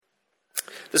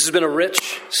This has been a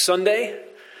rich Sunday,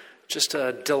 just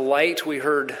a delight. We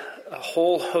heard a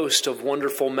whole host of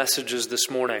wonderful messages this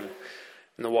morning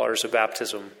in the waters of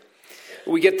baptism.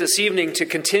 We get this evening to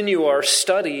continue our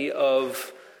study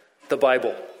of the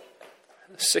Bible,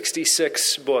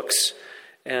 66 books,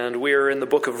 and we're in the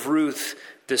book of Ruth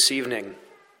this evening.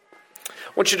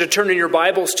 I want you to turn in your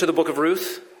Bibles to the book of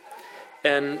Ruth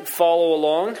and follow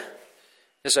along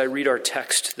as I read our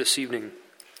text this evening.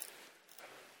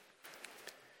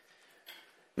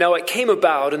 Now it came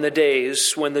about in the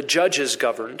days when the judges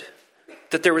governed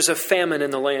that there was a famine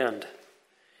in the land.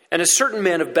 And a certain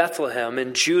man of Bethlehem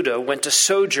in Judah went to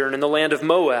sojourn in the land of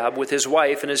Moab with his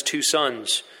wife and his 2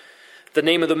 sons. The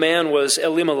name of the man was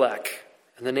Elimelech,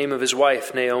 and the name of his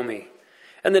wife Naomi.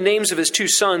 And the names of his 2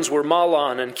 sons were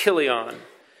Mahlon and Chilion,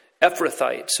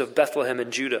 Ephrathites of Bethlehem in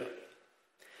Judah.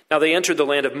 Now they entered the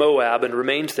land of Moab and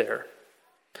remained there.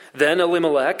 Then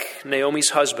Elimelech,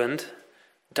 Naomi's husband,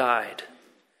 died,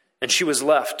 and she was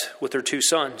left with her 2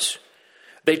 sons.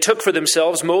 They took for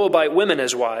themselves Moabite women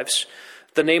as wives.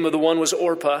 The name of the one was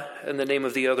Orpah, and the name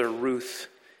of the other Ruth.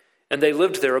 And they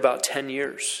lived there about 10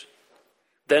 years.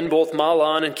 Then both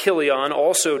Mahlon and Chilion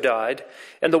also died,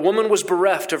 and the woman was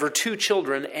bereft of her 2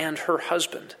 children and her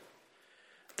husband.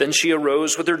 Then she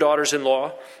arose with her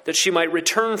daughters-in-law, that she might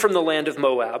return from the land of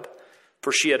Moab,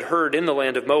 for she had heard in the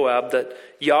land of Moab that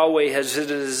Yahweh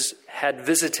had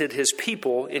visited his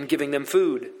people in giving them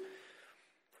food.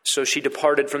 So she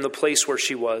departed from the place where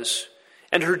she was,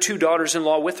 and her 2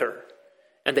 daughters-in-law with her,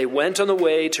 and they went on the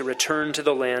way to return to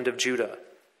the land of Judah.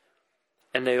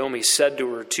 And Naomi said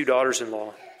to her 2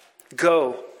 daughters-in-law,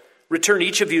 "Go, return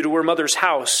each of you to her mother's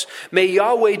house. May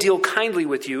Yahweh deal kindly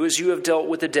with you as you have dealt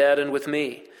with the dead and with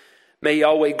me. May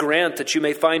Yahweh grant that you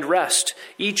may find rest,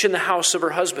 each in the house of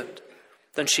her husband."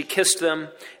 Then she kissed them,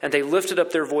 and they lifted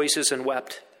up their voices and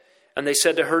wept. And they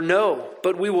said to her, "No,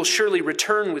 but we will surely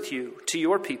return with you to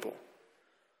your people."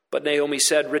 But Naomi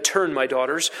said, "Return, my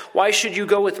daughters. Why should you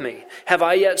go with me? Have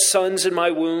I yet sons in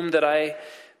my womb that I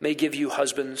may give you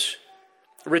husbands?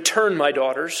 Return, my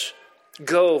daughters.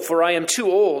 Go, for I am too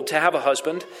old to have a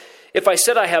husband. If I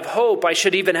said I have hope, I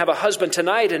should even have a husband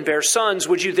tonight and bear sons.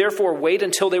 Would you therefore wait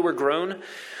until they were grown?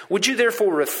 Would you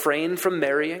therefore refrain from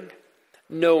marrying?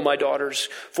 No, my daughters,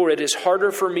 for it is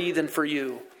harder for me than for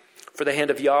you, for the hand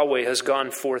of Yahweh has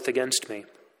gone forth against me."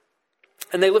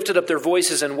 And they lifted up their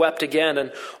voices and wept again,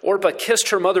 and Orpah kissed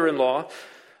her mother-in-law,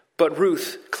 but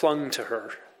Ruth clung to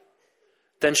her.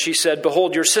 Then she said,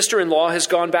 "Behold, your sister-in-law has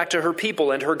gone back to her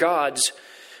people and her gods.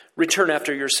 Return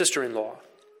after your sister-in-law."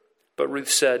 But Ruth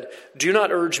said, "Do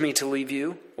not urge me to leave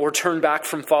you or turn back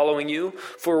from following you,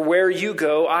 for where you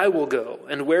go, I will go,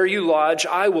 and where you lodge,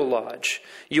 I will lodge.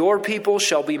 Your people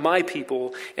shall be my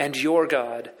people, and your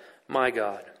God, my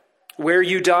God. Where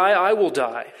you die, I will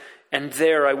die, and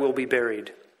there I will be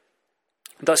buried.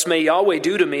 Thus may Yahweh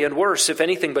do to me, and worse, if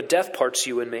anything but death parts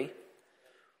you and me."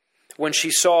 When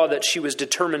she saw that she was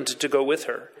determined to go with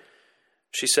her,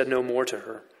 she said no more to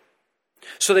her.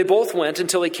 So they both went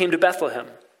until they came to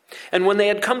Bethlehem. And when they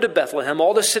had come to Bethlehem,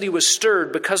 all the city was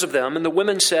stirred because of them, and the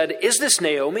women said, "Is this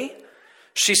Naomi?"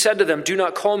 She said to them, "Do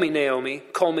not call me Naomi,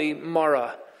 call me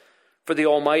Mara, for the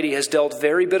Almighty has dealt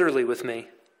very bitterly with me.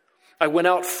 I went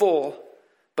out full,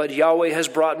 but Yahweh has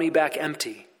brought me back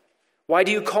empty. Why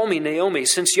do you call me Naomi,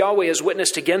 since Yahweh has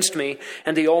witnessed against me,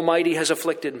 and the Almighty has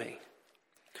afflicted me?"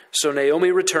 So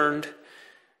Naomi returned,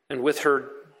 and with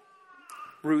her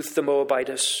Ruth the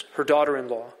Moabitess, her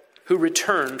daughter-in-law, who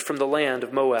returned from the land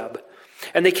of Moab.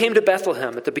 And they came to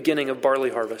Bethlehem at the beginning of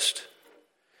barley harvest.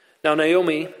 Now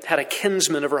Naomi had a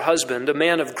kinsman of her husband, a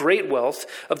man of great wealth,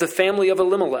 of the family of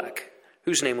Elimelech,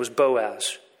 whose name was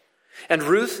Boaz. And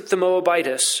Ruth the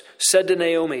Moabitess said to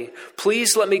Naomi,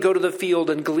 "Please let me go to the field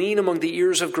and glean among the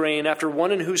ears of grain after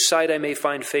one in whose sight I may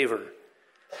find favor."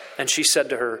 And she said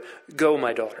to her, "Go,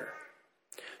 my daughter."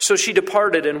 So she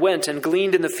departed and went and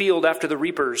gleaned in the field after the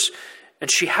reapers.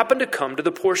 And she happened to come to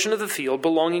the portion of the field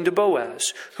belonging to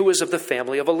Boaz, who was of the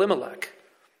family of Elimelech.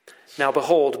 Now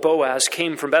behold, Boaz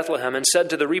came from Bethlehem and said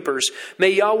to the reapers, "May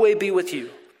Yahweh be with you."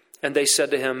 And they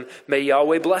said to him, "May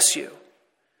Yahweh bless you."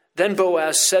 Then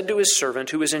Boaz said to his servant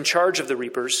who was in charge of the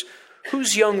reapers,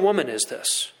 "Whose young woman is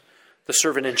this?" The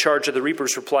servant in charge of the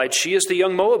reapers replied, "She is the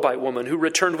young Moabite woman who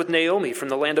returned with Naomi from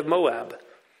the land of Moab."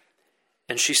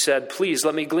 And she said, "Please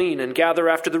let me glean and gather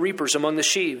after the reapers among the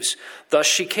sheaves." Thus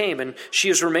she came, and she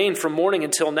has remained from morning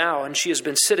until now, and she has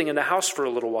been sitting in the house for a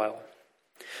little while.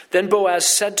 Then Boaz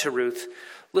said to Ruth,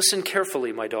 "Listen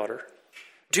carefully, my daughter.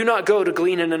 Do not go to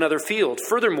glean in another field.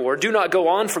 Furthermore, do not go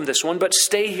on from this one, but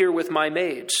stay here with my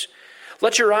maids.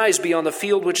 Let your eyes be on the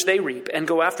field which they reap, and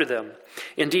go after them.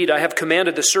 Indeed, I have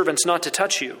commanded the servants not to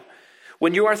touch you.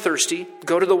 When you are thirsty,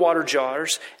 go to the water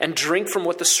jars and drink from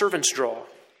what the servants draw."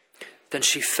 Then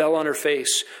she fell on her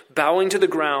face, bowing to the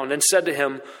ground, and said to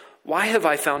him, "Why have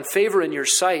I found favor in your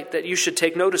sight that you should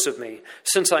take notice of me,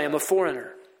 since I am a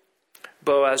foreigner?"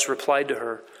 Boaz replied to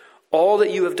her, "All that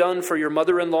you have done for your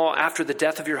mother-in-law after the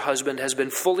death of your husband has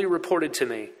been fully reported to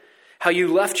me. How you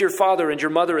left your father and your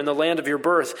mother in the land of your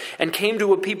birth and came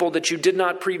to a people that you did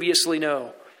not previously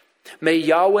know. May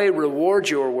Yahweh reward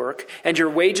your work and your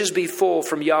wages be full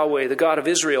from Yahweh, the God of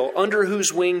Israel, under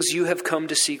whose wings you have come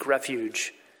to seek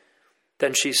refuge."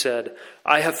 Then she said,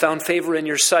 "I have found favor in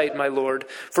your sight, my lord,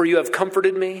 for you have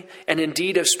comforted me and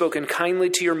indeed have spoken kindly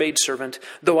to your maidservant,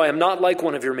 though I am not like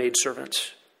one of your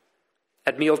maidservants."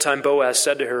 At mealtime Boaz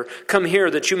said to her, "Come here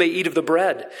that you may eat of the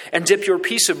bread and dip your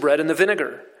piece of bread in the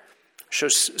vinegar."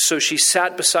 So she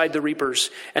sat beside the reapers,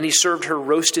 and he served her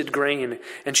roasted grain,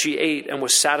 and she ate and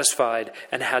was satisfied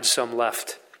and had some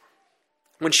left.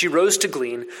 When she rose to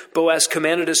glean, Boaz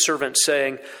commanded his servant,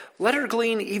 saying, "Let her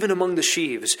glean even among the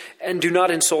sheaves, and do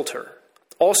not insult her.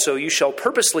 Also you shall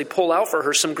purposely pull out for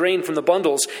her some grain from the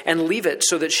bundles, and leave it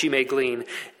so that she may glean,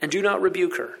 and do not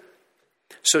rebuke her."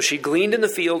 So she gleaned in the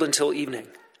field until evening.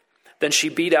 Then she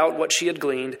beat out what she had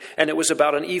gleaned, and it was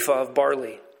about an ephah of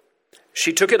barley.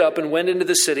 She took it up and went into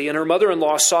the city, and her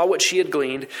mother-in-law saw what she had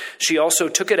gleaned. She also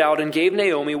took it out and gave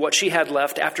Naomi what she had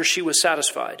left after she was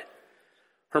satisfied.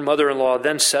 Her mother-in-law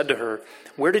then said to her,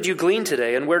 "Where did you glean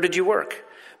today, and where did you work?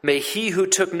 May he who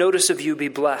took notice of you be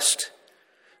blessed."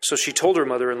 So she told her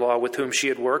mother-in-law with whom she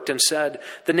had worked and said,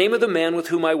 "The name of the man with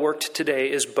whom I worked today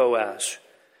is Boaz."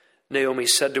 Naomi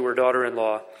said to her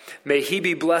daughter-in-law, "May he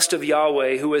be blessed of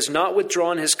Yahweh, who has not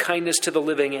withdrawn his kindness to the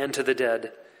living and to the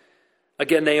dead."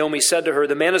 Again, Naomi said to her,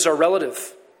 "The man is our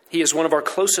relative. He is one of our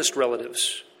closest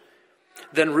relatives."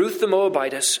 Then Ruth the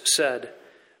Moabitess said,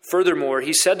 "Furthermore,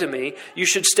 he said to me, 'You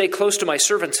should stay close to my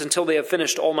servants until they have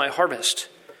finished all my harvest.'"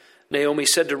 Naomi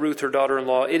said to Ruth, her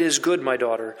daughter-in-law, "It is good, my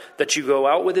daughter, that you go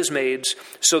out with his maids,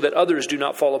 so that others do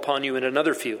not fall upon you in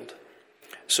another field."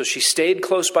 So she stayed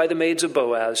close by the maids of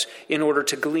Boaz in order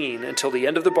to glean until the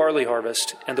end of the barley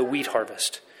harvest and the wheat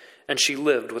harvest, and she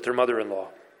lived with her mother-in-law.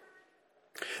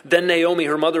 Then Naomi,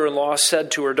 her mother-in-law,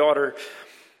 said to her daughter,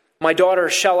 "My daughter,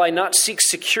 shall I not seek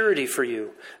security for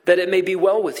you, that it may be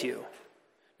well with you?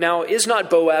 Now, is not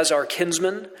Boaz our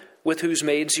kinsman, with whose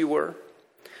maids you were?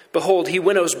 Behold, he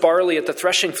winnows barley at the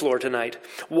threshing floor tonight.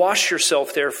 Wash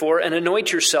yourself, therefore, and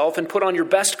anoint yourself, and put on your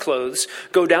best clothes.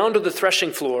 Go down to the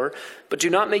threshing floor, but do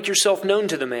not make yourself known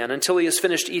to the man until he has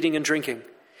finished eating and drinking.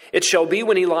 It shall be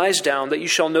when he lies down that you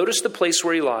shall notice the place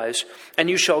where he lies, and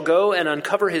you shall go and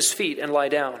uncover his feet and lie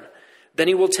down. Then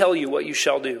he will tell you what you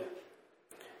shall do."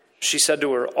 She said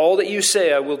to her, "All that you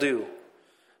say I will do."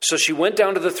 So she went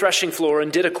down to the threshing floor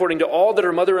and did according to all that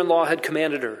her mother-in-law had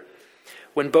commanded her.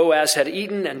 When Boaz had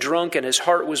eaten and drunk and his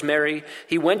heart was merry,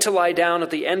 he went to lie down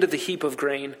at the end of the heap of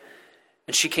grain,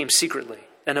 and she came secretly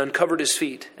and uncovered his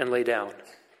feet and lay down.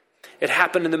 It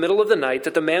happened in the middle of the night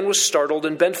that the man was startled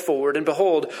and bent forward, and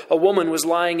behold, a woman was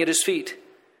lying at his feet.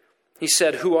 He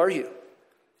said, "Who are you?"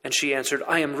 And she answered,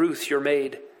 "I am Ruth, your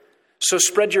maid. So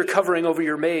spread your covering over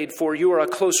your maid, for you are a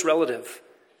close relative."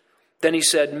 Then he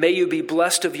said, "May you be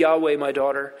blessed of Yahweh, my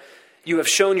daughter. You have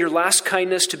shown your last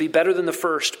kindness to be better than the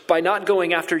first, by not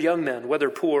going after young men, whether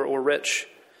poor or rich.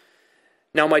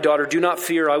 Now, my daughter, do not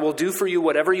fear. I will do for you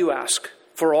whatever you ask,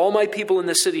 for all my people in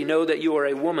the city know that you are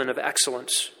a woman of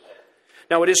excellence.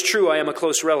 Now, it is true I am a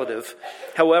close relative.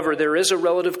 However, there is a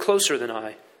relative closer than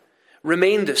I.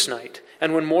 Remain this night,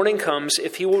 and when morning comes,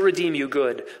 if he will redeem you,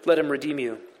 good, let him redeem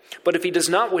you. But if he does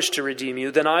not wish to redeem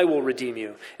you, then I will redeem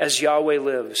you. As Yahweh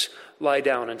lives, lie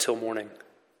down until morning."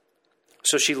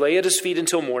 So she lay at his feet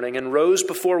until morning and rose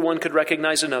before one could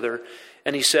recognize another.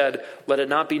 And he said, "Let it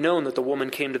not be known that the woman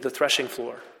came to the threshing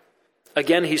floor."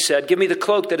 Again he said, "Give me the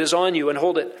cloak that is on you and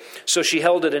hold it." So she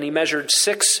held it, and he measured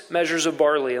 6 measures of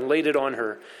barley and laid it on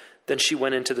her. Then she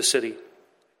went into the city.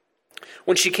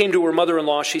 When she came to her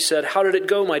mother-in-law, she said, "How did it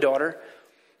go, my daughter?"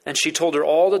 And she told her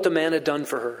all that the man had done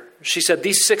for her. She said,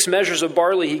 "These 6 measures of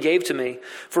barley he gave to me,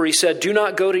 for he said, 'Do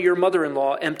not go to your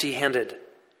mother-in-law empty-handed.'"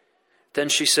 Then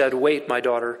she said, "Wait, my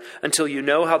daughter, until you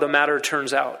know how the matter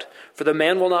turns out, for the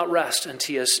man will not rest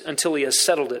until he has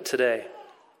settled it today."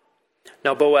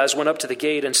 Now Boaz went up to the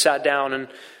gate and sat down, and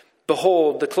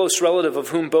behold, the close relative of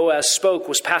whom Boaz spoke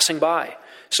was passing by.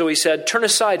 So he said, "Turn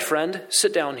aside, friend,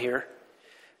 sit down here."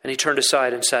 And he turned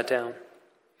aside and sat down.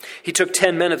 He took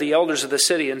 10 men of the elders of the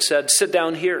city and said, "Sit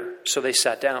down here." So they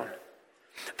sat down.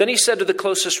 Then he said to the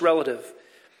closest relative,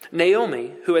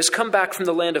 Naomi, who has come back from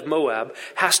the land of Moab,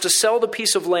 has to sell the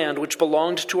piece of land which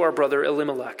belonged to our brother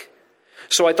Elimelech.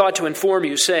 So I thought to inform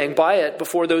you, saying, buy it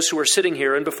before those who are sitting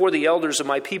here and before the elders of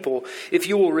my people. If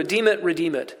you will redeem it,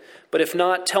 redeem it. But if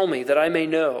not, tell me, that I may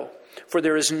know. For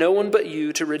there is no one but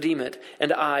you to redeem it,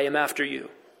 and I am after you.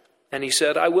 And he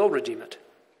said, I will redeem it.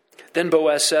 Then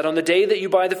Boaz said, on the day that you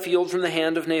buy the field from the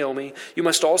hand of Naomi, you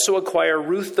must also acquire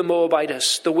Ruth the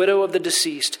Moabitess, the widow of the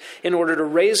deceased, in order to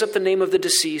raise up the name of the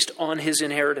deceased on his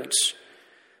inheritance.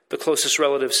 The closest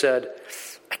relative said,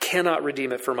 I cannot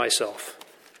redeem it for myself,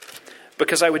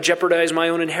 because I would jeopardize my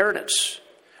own inheritance.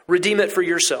 Redeem it for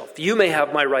yourself. You may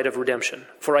have my right of redemption,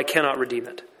 for I cannot redeem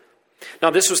it.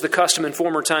 Now this was the custom in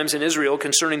former times in Israel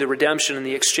concerning the redemption and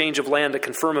the exchange of land to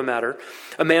confirm a matter.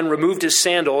 A man removed his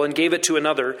sandal and gave it to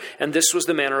another, and this was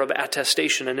the manner of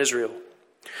attestation in Israel.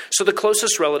 So the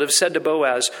closest relative said to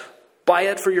Boaz, buy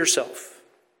it for yourself.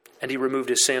 And he removed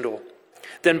his sandal.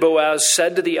 Then Boaz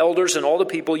said to the elders and all the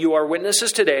people, you are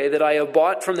witnesses today that I have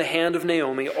bought from the hand of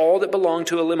Naomi all that belonged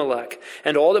to Elimelech,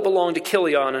 and all that belonged to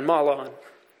Chilion and Mahlon.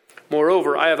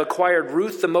 Moreover, I have acquired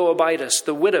Ruth the Moabitess,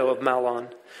 the widow of Mahlon,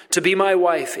 to be my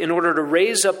wife, in order to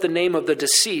raise up the name of the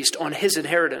deceased on his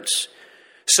inheritance,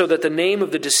 so that the name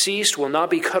of the deceased will not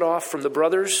be cut off from the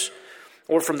brothers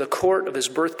or from the court of his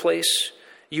birthplace.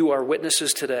 You are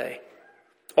witnesses today.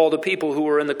 All the people who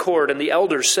were in the court and the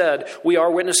elders said, we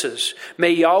are witnesses.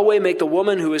 May Yahweh make the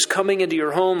woman who is coming into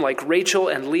your home like Rachel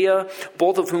and Leah,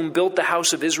 both of whom built the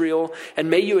house of Israel, and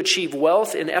may you achieve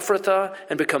wealth in Ephrathah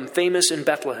and become famous in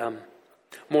Bethlehem.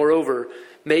 Moreover,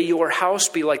 may your house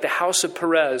be like the house of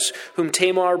Perez, whom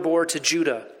Tamar bore to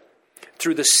Judah,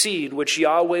 through the seed which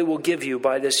Yahweh will give you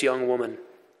by this young woman.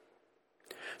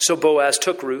 So Boaz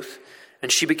took Ruth, and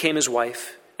she became his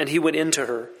wife, and he went in to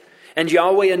her. And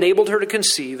Yahweh enabled her to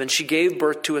conceive, and she gave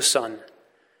birth to a son.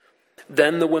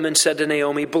 Then the women said to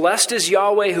Naomi, blessed is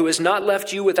Yahweh, who has not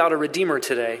left you without a redeemer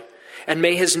today, and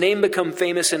may his name become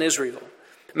famous in Israel.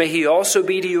 May he also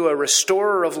be to you a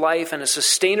restorer of life and a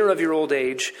sustainer of your old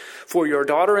age, for your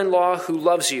daughter-in-law, who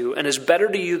loves you and is better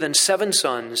to you than 7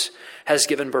 sons, has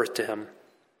given birth to him.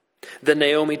 Then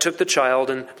Naomi took the child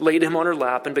and laid him on her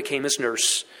lap and became his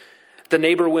nurse. The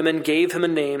neighbor women gave him a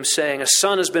name, saying, a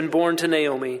son has been born to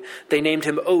Naomi. They named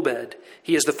him Obed.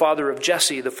 He is the father of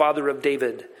Jesse, the father of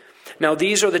David. Now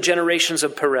these are the generations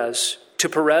of Perez. To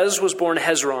Perez was born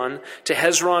Hezron, to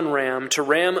Hezron Ram, to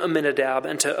Ram Amminadab,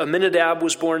 and to Amminadab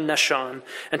was born Nahshon,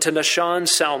 and to Nahshon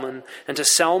Salmon, and to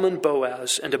Salmon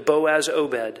Boaz, and to Boaz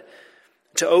Obed.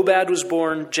 To Obed was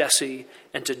born Jesse,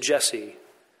 and to Jesse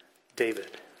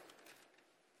David.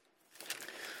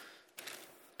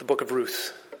 The book of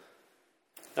Ruth.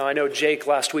 Now, I know Jake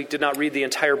last week did not read the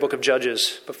entire book of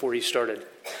Judges before he started.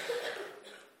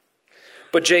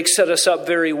 But Jake set us up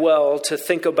very well to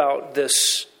think about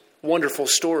this wonderful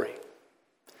story.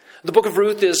 The book of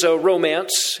Ruth is a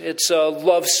romance. It's a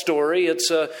love story.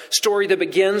 It's a story that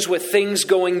begins with things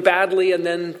going badly and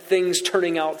then things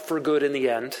turning out for good in the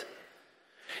end.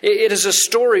 It is a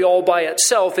story all by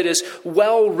itself. It is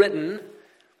well written.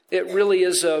 It really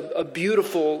is a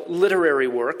beautiful literary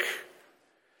work.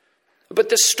 But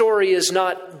this story is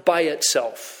not by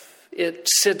itself. It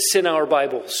sits in our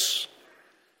Bibles.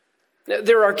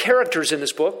 There are characters in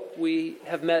this book. We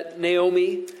have met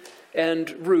Naomi and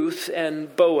Ruth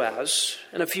and Boaz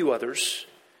and a few others.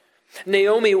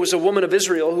 Naomi was a woman of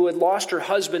Israel who had lost her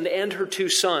husband and her 2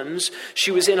 sons.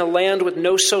 She was in a land with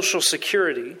no social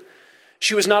security.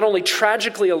 She was not only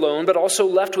tragically alone, but also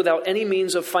left without any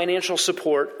means of financial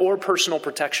support or personal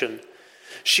protection.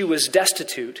 She was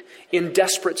destitute, in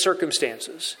desperate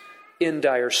circumstances, in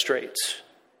dire straits.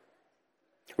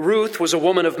 Ruth was a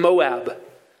woman of Moab,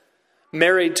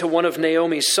 married to one of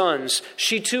Naomi's sons.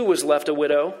 She too was left a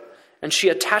widow, and she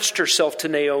attached herself to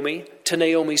Naomi, to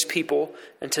Naomi's people,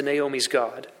 and to Naomi's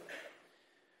God.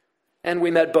 And we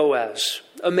met Boaz,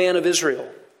 a man of Israel,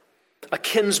 a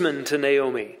kinsman to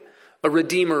Naomi, a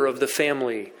redeemer of the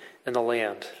family and the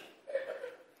land.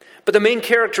 But the main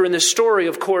character in this story,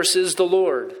 of course, is the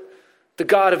Lord, the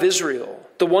God of Israel,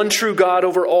 the one true God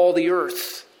over all the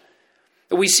earth.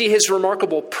 We see his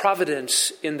remarkable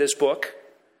providence in this book.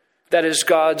 That is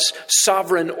God's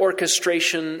sovereign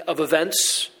orchestration of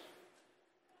events.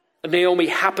 Naomi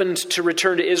happened to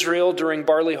return to Israel during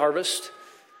barley harvest.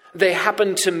 They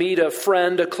happened to meet a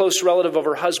friend, a close relative of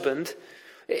her husband.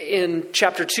 In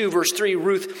chapter 2, verse 3,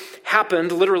 Ruth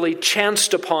literally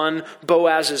chanced upon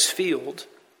Boaz's field.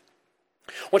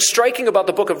 What's striking about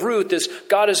the book of Ruth is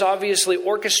God is obviously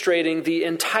orchestrating the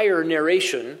entire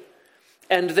narration,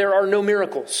 and there are no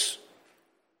miracles.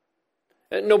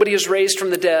 Nobody is raised from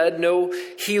the dead. No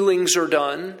healings are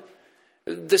done.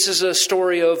 This is a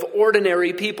story of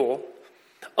ordinary people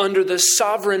under the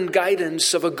sovereign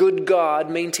guidance of a good God,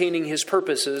 maintaining his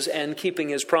purposes and keeping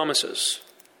his promises.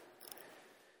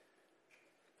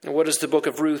 And what is the book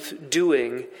of Ruth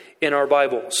doing in our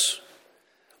Bibles?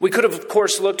 We could have, of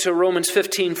course, looked to Romans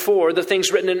 15:4. The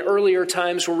things written in earlier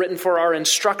times were written for our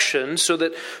instruction, so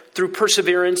that through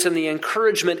perseverance and the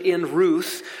encouragement in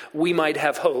Ruth, we might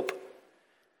have hope.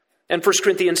 And 1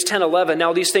 Corinthians 10:11,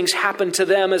 now these things happened to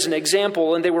them as an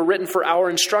example, and they were written for our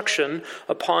instruction,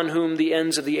 upon whom the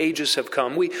ends of the ages have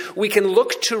come. We can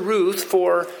look to Ruth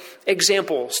for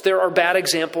examples. There are bad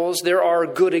examples. There are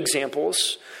good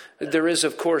examples. There is,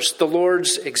 of course, the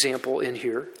Lord's example in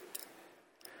here.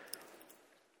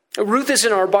 Ruth is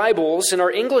in our Bibles, in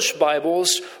our English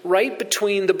Bibles, right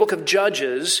between the book of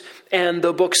Judges and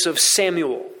the books of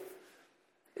Samuel.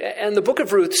 And the book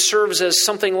of Ruth serves as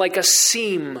something like a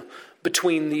seam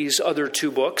between these other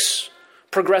two books,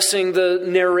 progressing the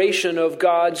narration of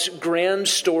God's grand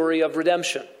story of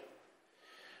redemption.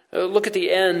 Look at the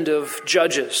end of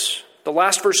Judges, the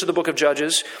last verse of the book of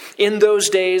Judges. In those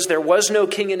days there was no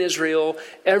king in Israel.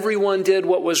 Everyone did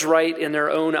what was right in their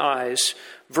own eyes.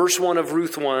 Verse 1 of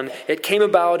Ruth 1, it came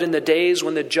about in the days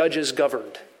when the judges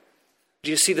governed.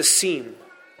 Do you see the seam?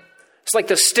 It's like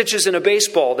the stitches in a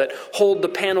baseball that hold the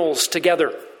panels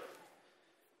together.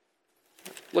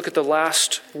 Look at the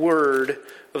last word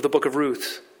of the book of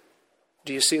Ruth.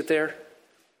 Do you see it there?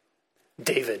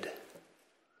 David.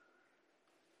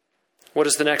 What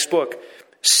is the next book?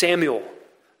 Samuel.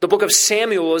 The book of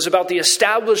Samuel is about the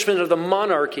establishment of the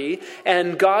monarchy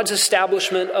and God's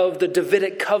establishment of the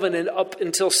Davidic covenant up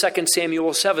until 2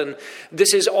 Samuel 7.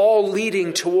 This is all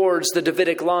leading towards the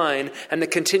Davidic line and the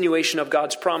continuation of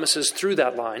God's promises through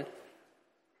that line.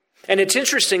 And it's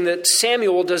interesting that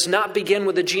Samuel does not begin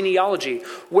with a genealogy.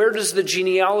 Where does the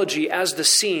genealogy as the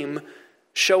seam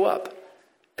show up?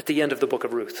 At the end of the book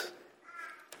of Ruth.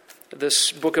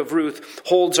 This book of Ruth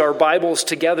holds our Bibles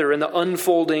together in the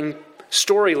unfolding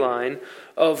storyline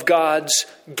of God's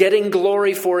getting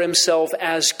glory for himself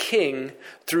as king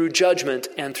through judgment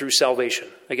and through salvation.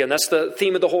 Again, that's the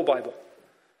theme of the whole Bible.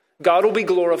 God will be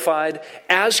glorified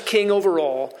as king over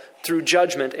all through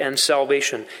judgment and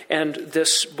salvation. And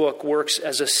this book works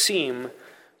as a seam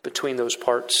between those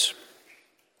parts.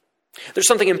 There's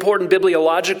something important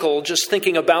bibliological just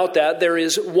thinking about that. There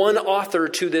is one author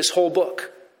to this whole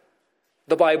book,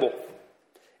 the Bible.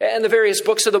 And the various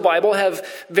books of the Bible have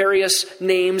various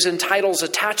names and titles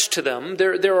attached to them.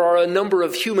 There are a number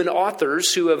of human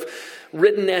authors who have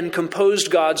written and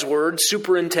composed God's word,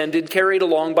 superintended, carried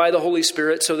along by the Holy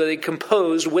Spirit so that they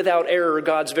composed without error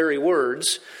God's very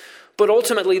words. But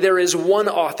ultimately there is one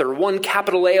author, one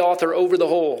capital A author over the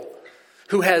whole,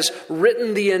 who has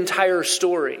written the entire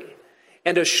story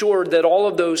and assured that all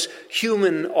of those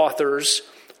human authors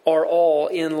are all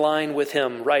in line with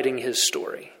him writing his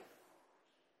story.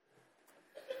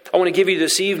 I want to give you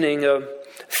this evening a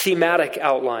thematic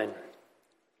outline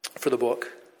for the book.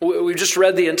 We've just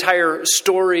read the entire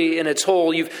story in its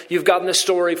whole. You've gotten the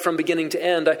story from beginning to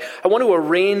end. I want to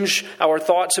arrange our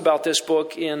thoughts about this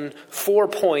book in 4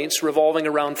 points revolving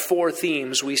around 4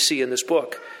 themes we see in this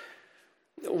book.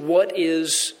 What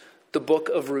is the book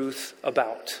of Ruth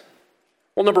about?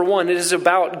 Well, number 1, it is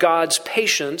about God's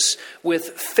patience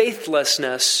with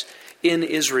faithlessness in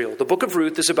Israel. The book of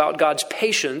Ruth is about God's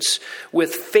patience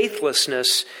with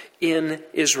faithlessness in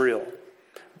Israel.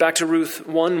 Back to Ruth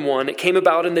 1:1, it came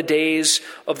about in the days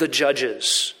of the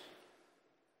judges.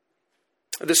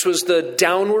 This was the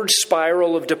downward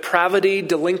spiral of depravity,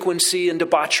 delinquency, and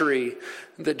debauchery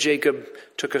that Jacob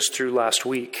took us through last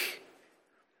week.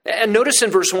 And notice in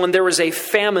verse 1, there was a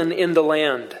famine in the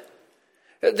land.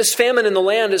 This famine in the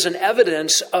land is an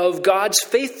evidence of God's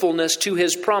faithfulness to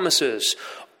his promises.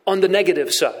 On the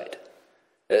negative side,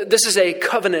 this is a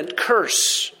covenant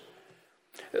curse.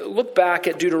 Look back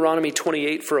at Deuteronomy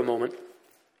 28 for a moment.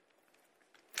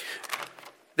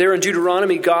 There in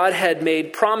Deuteronomy, God had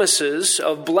made promises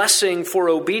of blessing for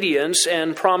obedience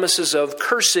and promises of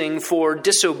cursing for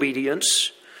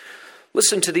disobedience.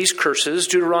 Listen to these curses.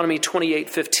 Deuteronomy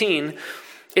 28:15.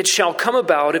 It shall come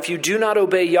about, if you do not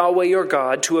obey Yahweh your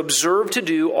God, to observe to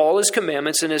do all his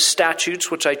commandments and his statutes,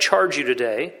 which I charge you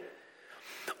today,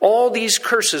 all these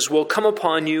curses will come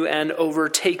upon you and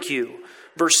overtake you.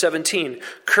 Verse 17,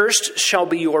 cursed shall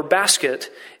be your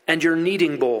basket and your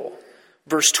kneading bowl.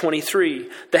 Verse 23,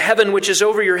 the heaven which is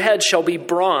over your head shall be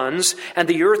bronze, and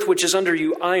the earth which is under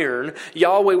you iron.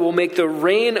 Yahweh will make the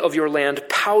rain of your land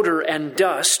powder and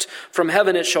dust. From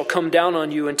heaven it shall come down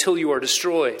on you until you are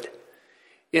destroyed.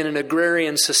 in an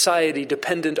agrarian society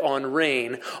dependent on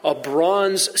rain, a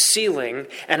bronze ceiling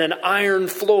and an iron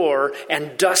floor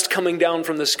and dust coming down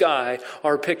from the sky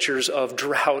are pictures of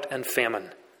drought and famine.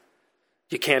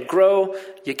 You can't grow,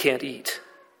 you can't eat.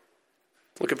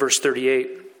 Look at verse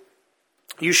 38.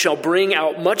 You shall bring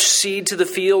out much seed to the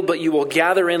field, but you will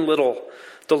gather in little.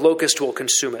 The locust will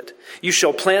consume it. You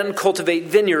shall plant and cultivate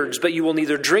vineyards, but you will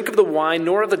neither drink of the wine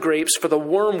nor of the grapes, for the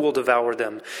worm will devour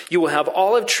them. You will have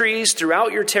olive trees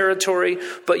throughout your territory,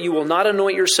 but you will not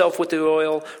anoint yourself with the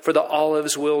oil, for the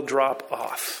olives will drop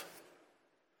off.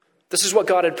 This is what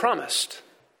God had promised.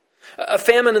 A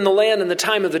famine in the land in the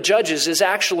time of the judges is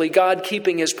actually God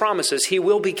keeping his promises. He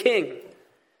will be king.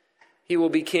 He will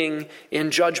be king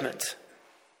in judgment.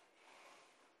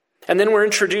 And then we're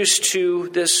introduced to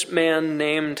this man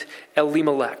named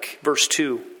Elimelech, verse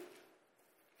 2.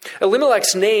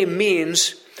 Elimelech's name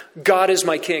means, God is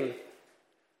my king.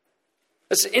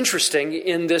 That's interesting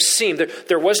in this scene.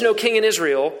 There was no king in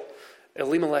Israel.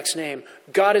 Elimelech's name,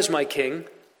 God is my king.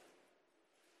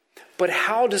 But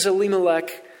how does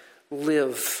Elimelech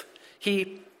live?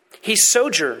 He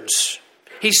sojourns.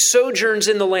 He sojourns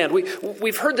in the land.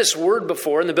 We've heard this word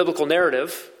before in the biblical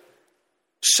narrative.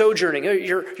 Sojourning.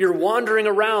 You're wandering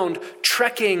around,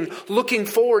 trekking, looking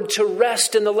forward to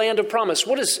rest in the land of promise.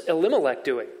 What is Elimelech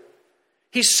doing?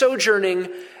 He's sojourning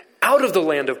out of the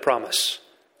land of promise,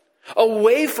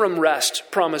 away from rest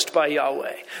promised by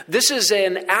Yahweh. This is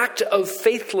an act of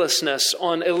faithlessness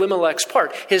on Elimelech's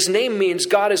part. His name means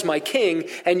God is my king,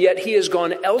 and yet he has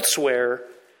gone elsewhere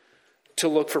to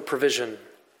look for provision,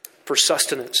 for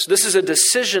sustenance. This is a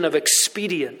decision of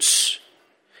expedience.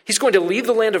 He's going to leave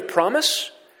the land of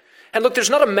promise. And look,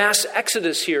 there's not a mass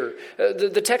exodus here.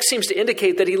 The text seems to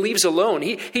indicate that he leaves alone.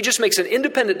 He just makes an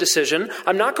independent decision.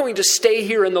 I'm not going to stay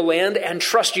here in the land and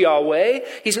trust Yahweh.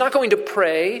 He's not going to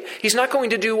pray. He's not going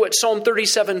to do what Psalm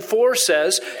 37:4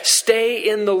 says, stay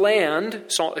in the land.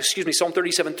 Psalm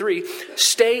 37:3,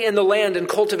 stay in the land and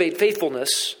cultivate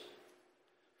faithfulness.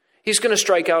 He's going to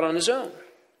strike out on his own.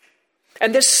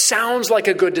 And this sounds like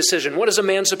a good decision. What is a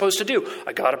man supposed to do?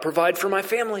 I got to provide for my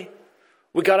family.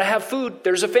 We got to have food.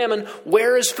 There's a famine.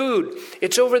 Where is food?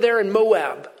 It's over there in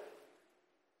Moab.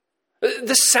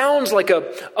 This sounds like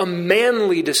a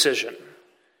manly decision.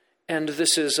 And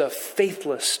this is a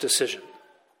faithless decision.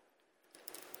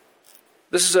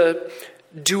 This is a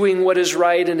doing what is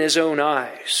right in his own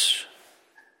eyes.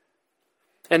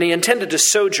 And he intended to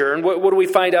sojourn. What do we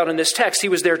find out in this text? He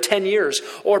was there 10 years.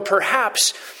 Or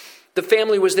perhaps the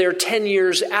family was there 10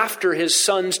 years after his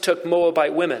sons took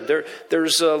Moabite women.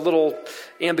 There's a little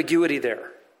ambiguity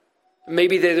there.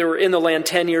 Maybe they were in the land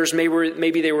 10 years,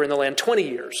 maybe they were in the land 20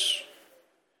 years.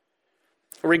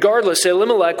 Regardless,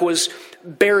 Elimelech was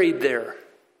buried there.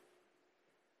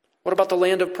 What about the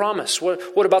land of promise?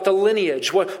 What about the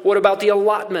lineage? What about the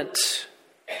allotment?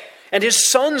 And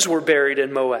his sons were buried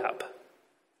in Moab.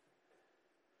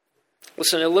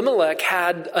 Listen, Elimelech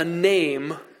had a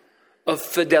name of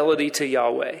fidelity to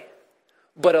Yahweh,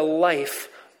 but a life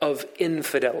of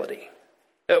infidelity.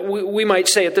 We might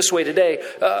say it this way today,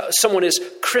 someone is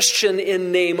Christian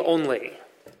in name only.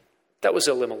 That was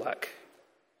Elimelech.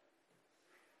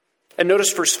 And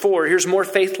notice verse 4, here's more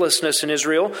faithlessness in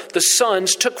Israel. The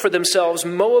sons took for themselves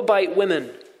Moabite women.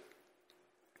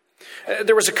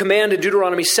 There was a command in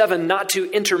Deuteronomy 7 not to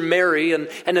intermarry, and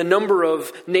a number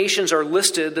of nations are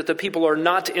listed that the people are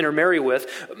not to intermarry with.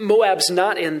 Moab's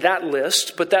not in that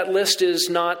list, but that list is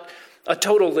not a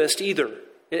total list either.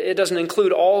 It doesn't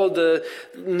include all of the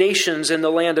nations in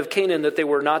the land of Canaan that they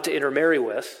were not to intermarry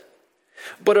with.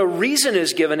 But a reason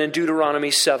is given in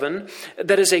Deuteronomy 7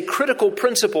 that is a critical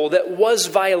principle that was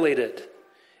violated.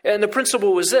 And the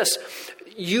principle was this: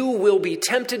 you will be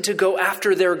tempted to go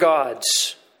after their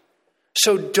gods.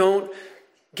 So don't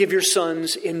give your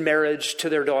sons in marriage to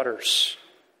their daughters.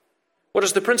 What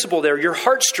is the principle there? Your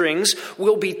heartstrings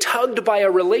will be tugged by a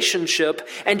relationship,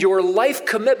 and your life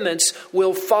commitments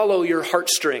will follow your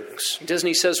heartstrings.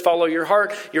 Disney says follow your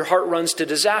heart runs to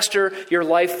disaster, your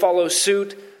life follows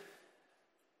suit.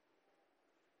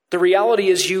 The reality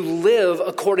is you live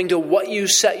according to what you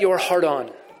set your heart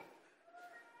on.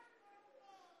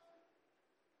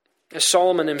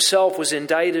 Solomon himself was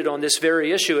indicted on this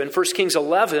very issue. In 1 Kings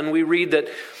 11, we read that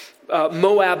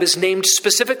Moab is named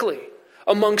specifically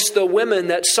amongst the women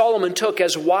that Solomon took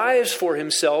as wives for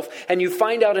himself. And you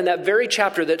find out in that very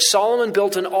chapter that Solomon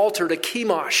built an altar to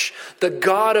Chemosh, the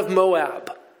god of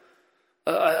Moab,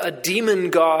 a demon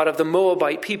god of the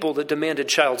Moabite people that demanded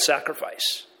child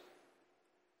sacrifice.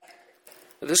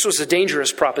 This was a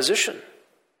dangerous proposition.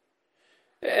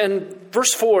 And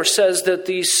verse 4 says that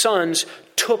these sons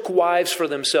took wives for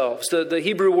themselves. The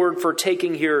Hebrew word for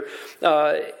taking here,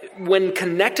 when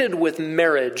connected with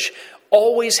marriage,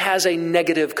 always has a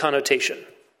negative connotation.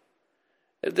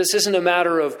 This isn't a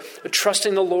matter of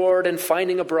trusting the Lord and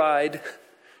finding a bride.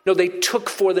 No, they took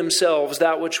for themselves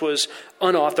that which was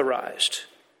unauthorized.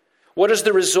 What is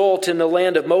the result in the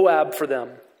land of Moab for them?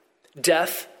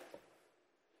 Death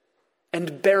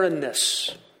and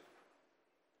barrenness.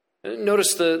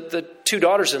 Notice the two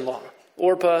daughters-in-law,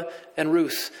 Orpah and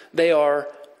Ruth. They are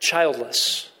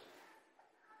childless.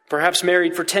 Perhaps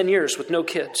married for 10 years with no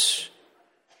kids.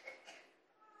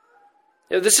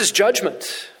 This is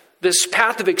judgment. This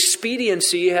path of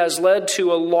expediency has led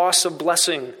to a loss of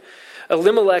blessing.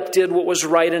 Elimelech did what was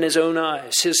right in his own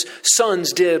eyes. His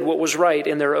sons did what was right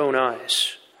in their own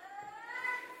eyes.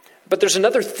 But there's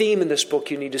another theme in this book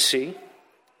you need to see.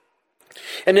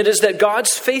 And it is that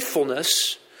God's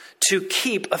faithfulness to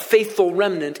keep a faithful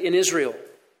remnant in Israel.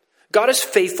 God is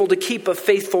faithful to keep a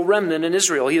faithful remnant in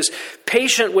Israel. He is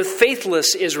patient with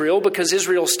faithless Israel because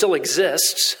Israel still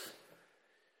exists.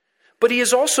 But he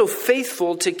is also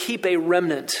faithful to keep a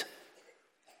remnant.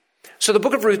 So the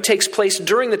book of Ruth takes place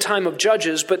during the time of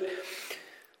Judges, but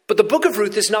the book of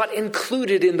Ruth is not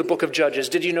included in the book of Judges.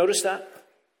 Did you notice that?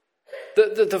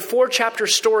 The 4-chapter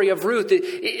story of Ruth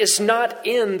is not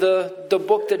in the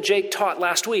book that Jake taught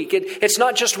last week. It's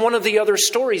not just one of the other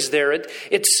stories there.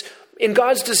 It's in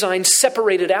God's design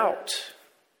separated out.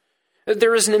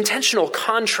 There is an intentional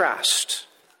contrast.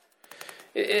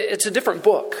 It's a different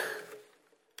book.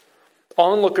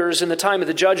 Onlookers in the time of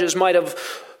the Judges might have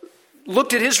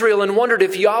looked at Israel and wondered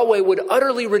if Yahweh would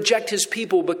utterly reject his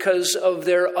people because of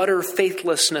their utter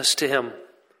faithlessness to him.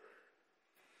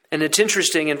 And it's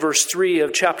interesting in verse 3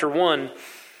 of chapter 1,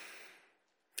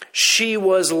 she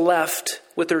was left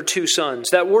with her 2 sons.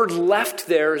 That word left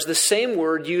there is the same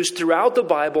word used throughout the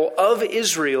Bible of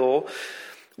Israel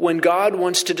when God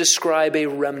wants to describe a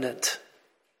remnant.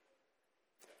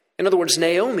 In other words,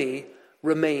 Naomi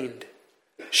remained.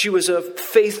 She was a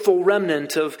faithful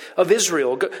remnant of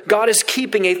Israel. God is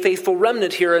keeping a faithful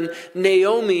remnant here, and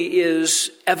Naomi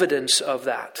is evidence of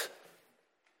that.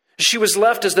 She was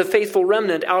left as the faithful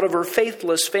remnant out of her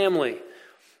faithless family.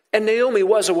 And Naomi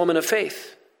was a woman of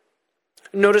faith.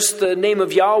 Notice the name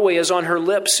of Yahweh is on her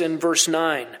lips in verse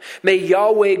 9. May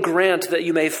Yahweh grant that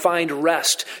you may find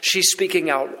rest. She's speaking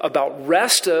out about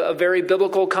rest, a very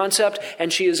biblical concept,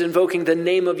 and she is invoking the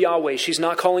name of Yahweh. She's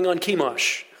not calling on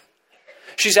Chemosh.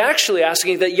 She's actually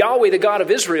asking that Yahweh, the God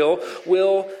of Israel,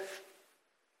 will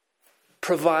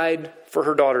provide for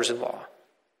her daughters-in-law.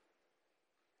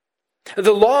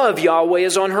 The law of Yahweh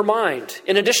is on her mind.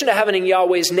 In addition to having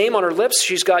Yahweh's name on her lips,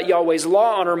 she's got Yahweh's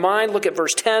law on her mind. Look at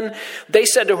verse 10. They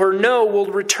said to her, "No, we'll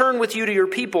return with you to your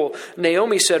people."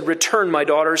 Naomi said, "Return, my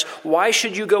daughters. Why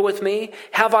should you go with me?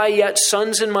 Have I yet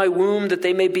sons in my womb that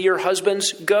they may be your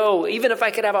husbands? Go. Even if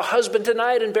I could have a husband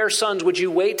tonight and bear sons, would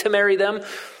you wait to marry them?"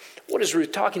 What is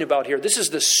Ruth talking about here? This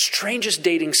is the strangest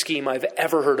dating scheme I've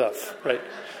ever heard of, right?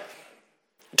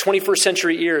 21st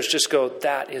century ears just go,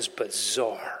 that is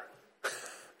bizarre.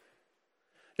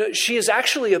 No, she is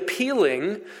actually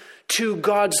appealing to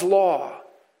God's law,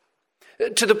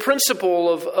 to the principle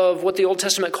of what the Old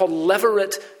Testament called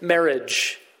levirate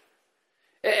marriage.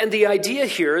 And the idea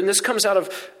here, and this comes out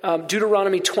of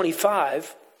Deuteronomy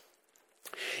 25,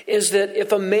 is that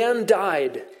if a man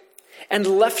died and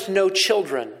left no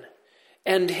children,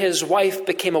 and his wife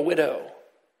became a widow,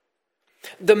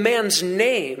 the man's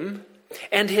name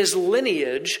and his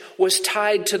lineage was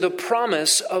tied to the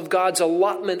promise of God's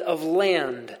allotment of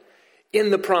land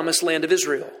in the promised land of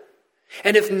Israel.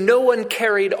 And if no one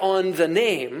carried on the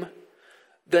name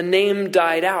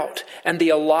died out and the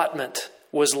allotment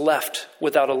was left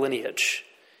without a lineage.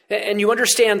 And you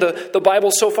understand the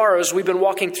Bible so far as we've been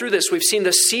walking through this. We've seen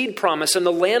the seed promise and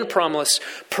the land promise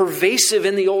pervasive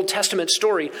in the Old Testament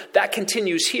story. That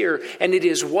continues here, and it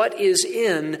is what is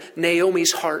in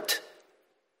Naomi's heart.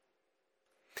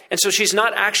 And so she's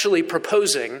not actually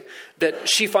proposing that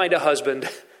she find a husband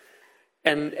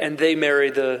and they marry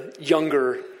the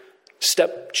younger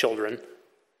stepchildren.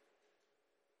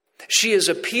 She is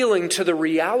appealing to the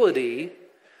reality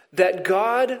that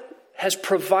God has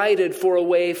provided for a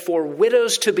way for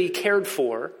widows to be cared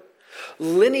for,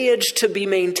 lineage to be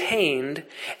maintained,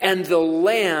 and the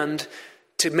land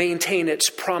to maintain its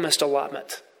promised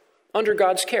allotment under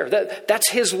God's care. That's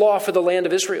his law for the land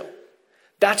of Israel.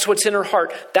 That's what's in her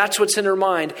heart. That's what's in her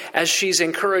mind as she's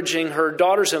encouraging her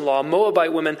daughters-in-law,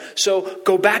 Moabite women. So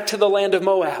go back to the land of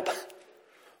Moab.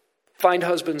 Find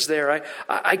husbands there.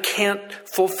 I can't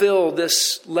fulfill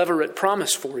this levirate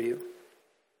promise for you.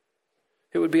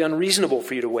 It would be unreasonable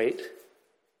for you to wait.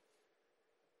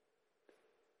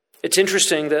 It's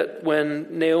interesting that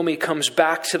when Naomi comes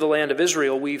back to the land of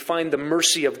Israel, we find the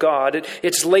mercy of God.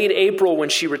 It's late April when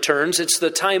she returns. It's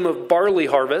the time of barley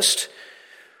harvest.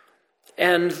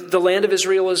 And the land of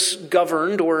Israel is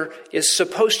governed, or is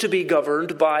supposed to be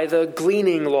governed, by the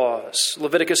gleaning laws.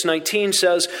 Leviticus 19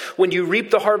 says, when you reap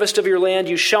the harvest of your land,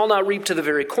 you shall not reap to the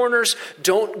very corners.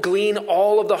 Don't glean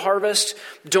all of the harvest.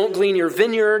 Don't glean your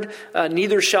vineyard.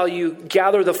 Neither shall you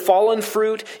gather the fallen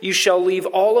fruit. You shall leave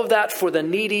all of that for the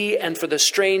needy and for the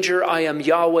stranger. I am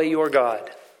Yahweh your God.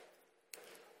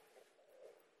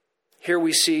 Here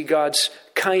we see God's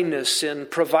kindness in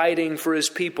providing for his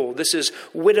people. This is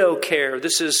widow care.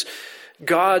 This is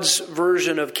God's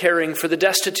version of caring for the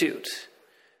destitute.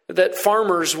 That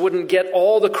farmers wouldn't get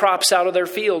all the crops out of their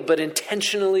field, but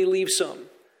intentionally leave some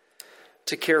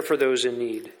to care for those in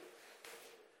need.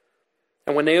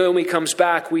 And when Naomi comes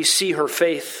back, we see her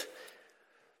faith.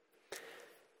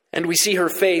 And we see her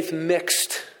faith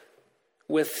mixed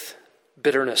with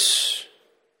bitterness.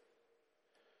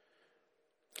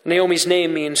 Naomi's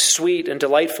name means sweet and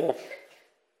delightful.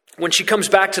 When she comes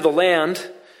back to the land,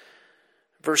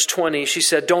 verse 20, she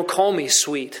said, don't call me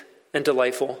sweet and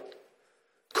delightful.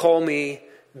 Call me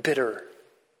bitter.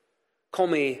 Call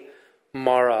me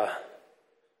Mara.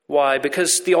 Why?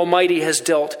 Because the Almighty has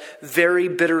dealt very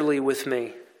bitterly with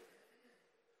me.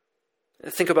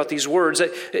 Think about these words.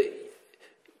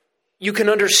 You can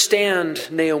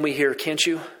understand Naomi here, can't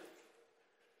you?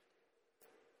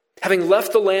 Having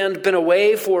left the land, been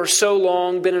away for so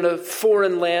long, been in a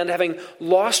foreign land, having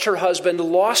lost her husband,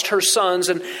 lost her sons,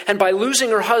 and by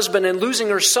losing her husband and losing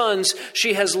her sons,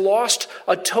 she has lost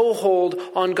a toehold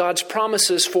on God's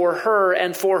promises for her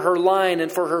and for her line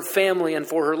and for her family and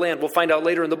for her land. We'll find out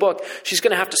later in the book, she's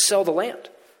going to have to sell the land.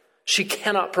 She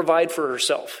cannot provide for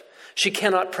herself. She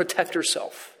cannot protect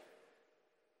herself.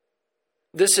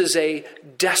 This is a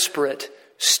desperate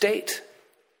state.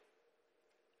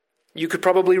 You could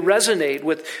probably resonate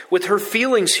with her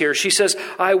feelings here. She says,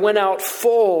 I went out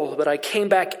full, but I came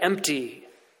back empty.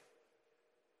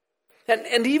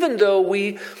 And even though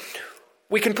we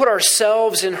can put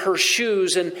ourselves in her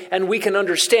shoes and we can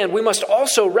understand, we must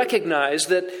also recognize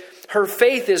that her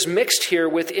faith is mixed here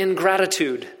with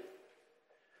ingratitude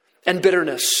and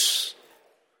bitterness.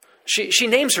 She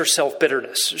names herself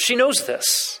bitterness. She knows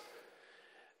this.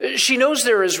 She knows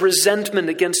there is resentment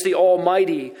against the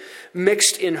Almighty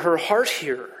mixed in her heart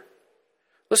here.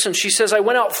 Listen, she says, I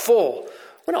went out full.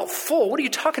 Went out full? What are you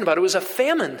talking about? It was a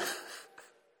famine.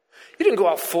 You didn't go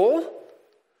out full.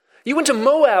 You went to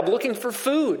Moab looking for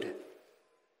food.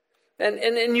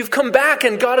 And you've come back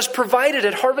and God has provided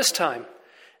at harvest time.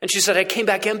 And she said, I came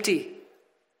back empty.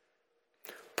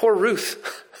 Poor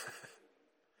Ruth.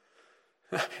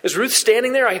 Is Ruth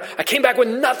standing there? I came back with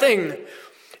nothing.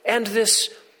 And this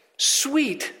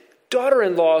sweet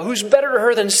daughter-in-law, who's better to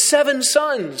her than 7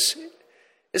 sons,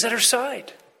 is at her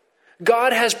side.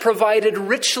 God has provided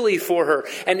richly for her.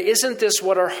 And isn't this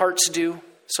what our hearts do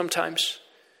sometimes?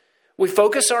 We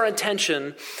focus our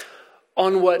attention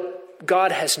on what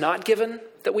God has not given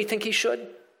that we think he should,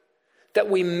 that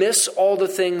we miss all the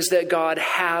things that God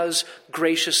has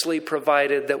graciously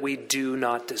provided that we do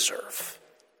not deserve.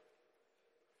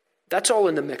 That's all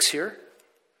in the mix here.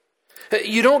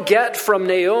 You don't get from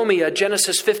Naomi a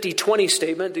Genesis 50:20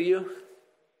 statement, do you?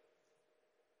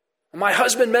 My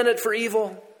husband meant it for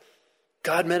evil.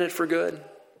 God meant it for good.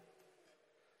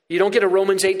 You don't get a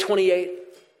Romans 8:28.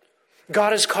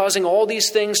 God is causing all these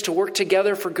things to work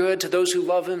together for good to those who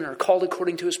love him and are called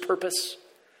according to his purpose.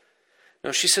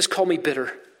 No, she says, call me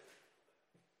bitter.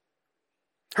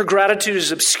 Her gratitude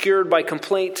is obscured by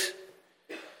complaint.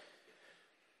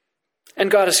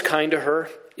 And God is kind to her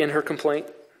in her complaint.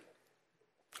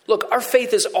 Look, our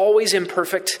faith is always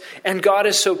imperfect, and God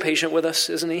is so patient with us,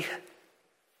 isn't he?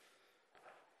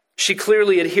 She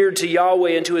clearly adhered to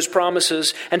Yahweh and to his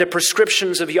promises and to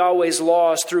prescriptions of Yahweh's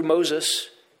laws through Moses.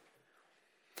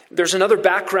 There's another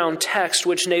background text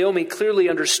which Naomi clearly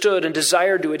understood and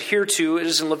desired to adhere to. It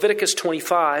is in Leviticus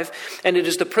 25, and it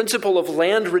is the principle of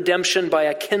land redemption by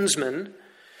a kinsman.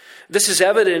 This is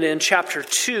evident in chapter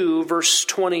 2, verse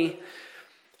 20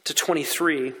 to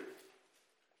 23.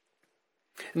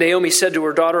 Naomi said to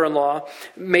her daughter-in-law,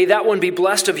 may that one be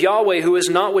blessed of Yahweh who has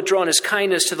not withdrawn his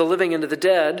kindness to the living and to the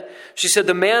dead. She said,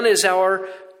 the man is our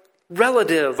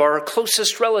relative, our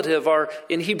closest relative, our,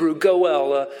 in Hebrew,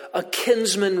 goel, a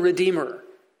kinsman redeemer.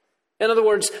 In other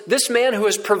words, this man who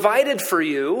has provided for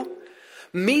you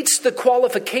meets the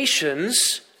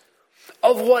qualifications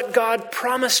of what God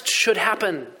promised should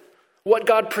happen, what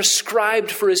God prescribed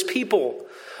for his people,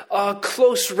 a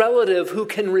close relative who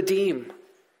can redeem.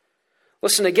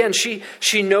 Listen again,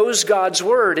 she knows God's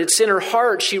word. It's in her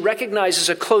heart. She recognizes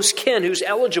a close kin who's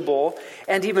eligible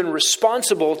and even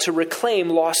responsible to reclaim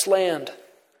lost land.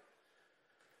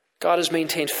 God has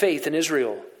maintained faith in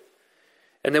Israel.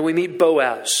 And then we meet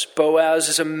Boaz. Boaz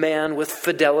is a man with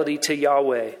fidelity to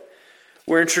Yahweh.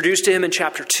 We're introduced to him in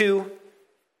chapter 2.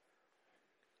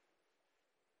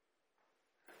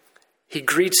 He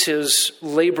greets his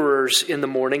laborers in the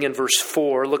morning in verse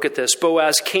 4. Look at this.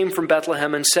 Boaz came from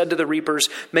Bethlehem and said to the reapers,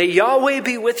 "May Yahweh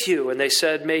be with you." And they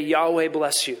said, "May Yahweh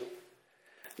bless you."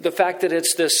 The fact that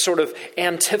it's this sort of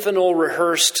antiphonal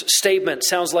rehearsed statement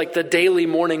sounds like the daily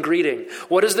morning greeting.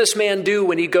 What does this man do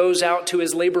when he goes out to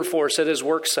his labor force at his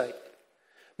work site?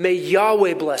 May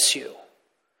Yahweh bless you.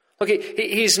 Okay,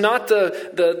 he's not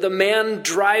the man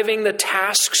driving the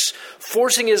tasks,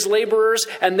 forcing his laborers,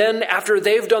 and then after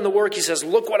they've done the work, he says,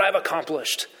 "Look what I've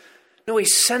accomplished." No, he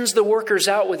sends the workers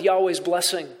out with Yahweh's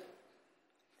blessing,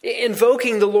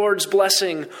 invoking the Lord's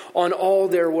blessing on all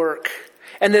their work.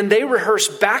 And then they rehearse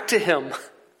back to him.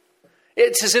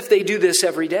 It's as if they do this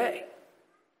every day.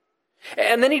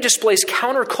 And then he displays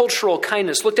countercultural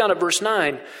kindness. Look down at verse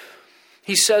 9.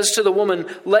 He says to the woman,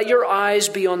 "Let your eyes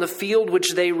be on the field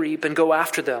which they reap and go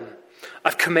after them.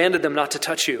 I've commanded them not to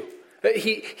touch you."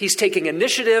 He's taking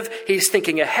initiative. He's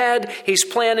thinking ahead. He's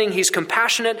planning. He's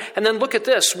compassionate. And then look at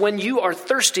this. "When you are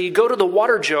thirsty, go to the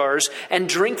water jars and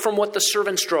drink from what the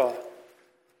servants draw."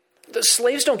 The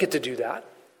slaves don't get to do that.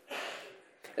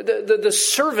 The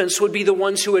servants would be the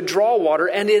ones who would draw water.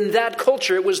 And in that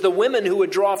culture, it was the women who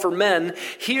would draw for men.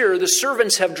 Here, the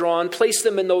servants have drawn, placed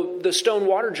them in the stone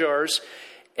water jars.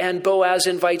 And Boaz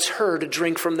invites her to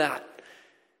drink from that.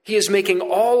 He is making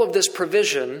all of this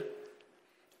provision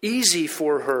easy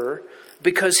for her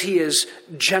because he is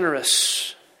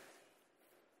generous.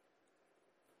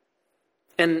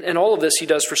 And all of this he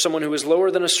does for someone who is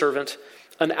lower than a servant,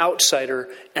 an outsider,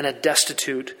 and a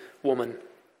destitute woman.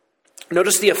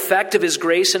 Notice the effect of his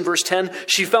grace in verse 10.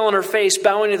 She fell on her face,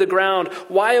 bowing to the ground.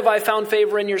 "Why have I found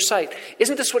favor in your sight?"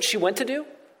 Isn't this what she went to do?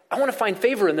 I want to find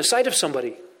favor in the sight of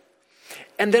somebody.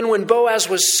 And then when Boaz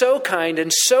was so kind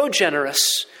and so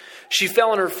generous, she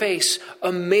fell on her face,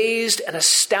 amazed and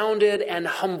astounded and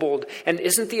humbled. And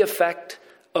isn't the effect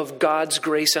of God's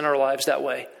grace in our lives that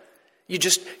way? You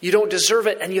don't deserve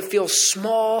it and you feel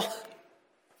small,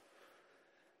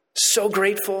 so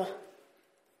grateful.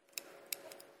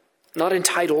 Not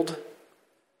entitled.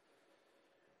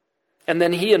 And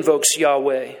then he invokes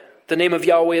Yahweh. The name of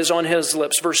Yahweh is on his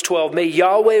lips. Verse 12, "May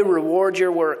Yahweh reward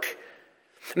your work.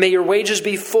 May your wages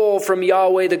be full from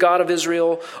Yahweh, the God of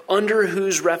Israel, under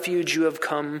whose refuge you have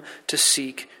come to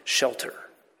seek shelter."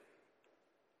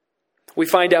 We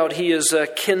find out he is a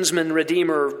kinsman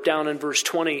redeemer down in verse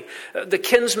 20. The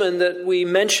kinsman that we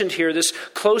mentioned here, this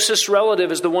closest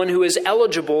relative, is the one who is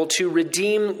eligible to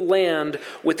redeem land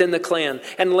within the clan.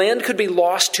 And land could be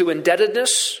lost to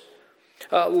indebtedness.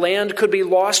 Land could be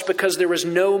lost because there was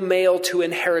no male to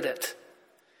inherit it.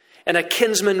 And a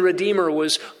kinsman redeemer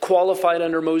was qualified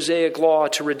under Mosaic law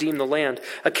to redeem the land.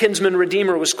 A kinsman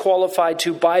redeemer was qualified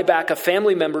to buy back a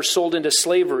family member sold into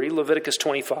slavery, Leviticus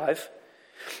 25.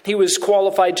 He was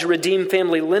qualified to redeem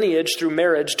family lineage through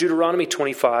marriage, Deuteronomy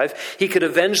 25. He could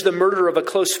avenge the murder of a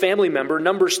close family member,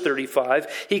 Numbers 35.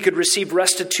 He could receive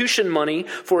restitution money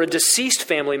for a deceased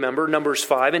family member, Numbers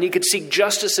 5. And he could seek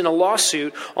justice in a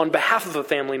lawsuit on behalf of a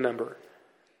family member.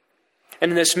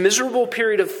 And in this miserable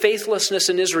period of faithlessness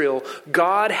in Israel,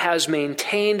 God has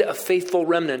maintained a faithful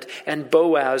remnant, and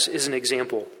Boaz is an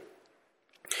example.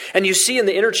 And you see in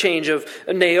the interchange of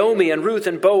Naomi and Ruth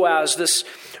and Boaz, this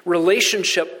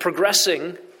relationship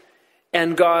progressing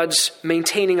and God's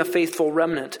maintaining a faithful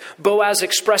remnant. Boaz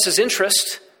expresses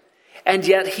interest, and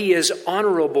yet he is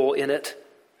honorable in it.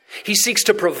 He seeks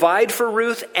to provide for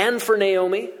Ruth and for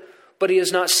Naomi, but he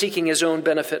is not seeking his own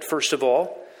benefit first of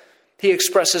all. He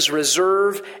expresses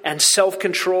reserve and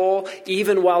self-control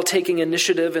even while taking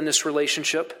initiative in this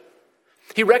relationship.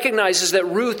 He recognizes that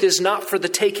Ruth is not for the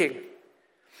taking,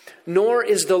 nor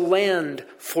is the land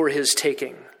for his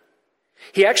taking.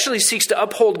 He actually seeks to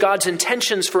uphold God's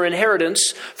intentions for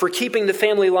inheritance, for keeping the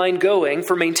family line going,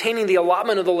 for maintaining the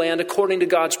allotment of the land according to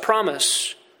God's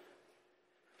promise.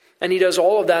 And he does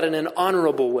all of that in an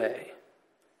honorable way.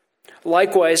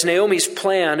 Likewise, Naomi's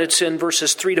plan, it's in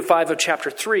verses 3 to 5 of chapter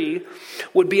 3,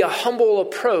 would be a humble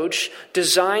approach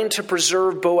designed to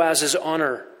preserve Boaz's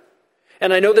honor.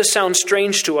 And I know this sounds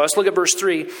strange to us. Look at verse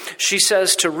 3. She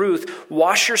says to Ruth,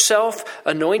 "Wash yourself,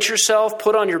 anoint yourself,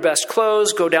 put on your best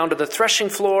clothes, go down to the threshing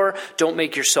floor. Don't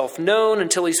make yourself known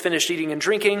until he's finished eating and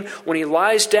drinking. When he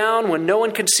lies down, when no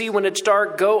one can see when it's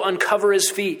dark, go uncover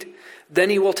his feet. Then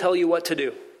he will tell you what to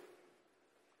do."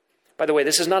 By the way,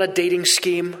 this is not a dating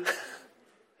scheme.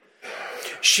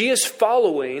 She is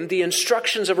following the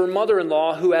instructions of her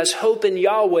mother-in-law, who has hope in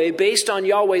Yahweh based on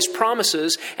Yahweh's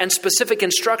promises and specific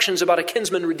instructions about a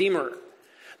kinsman redeemer.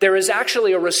 There is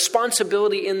actually a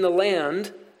responsibility in the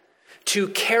land to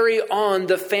carry on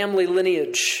the family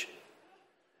lineage.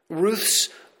 Ruth's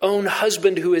own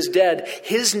husband, who is dead,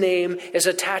 his name is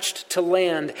attached to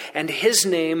land, and his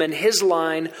name and his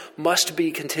line must be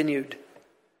continued.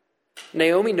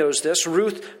 Naomi knows this.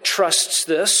 Ruth trusts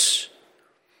this.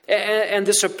 And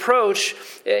this approach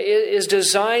is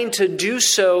designed to do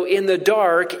so in the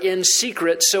dark, in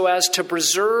secret, so as to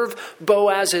preserve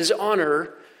Boaz's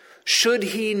honor should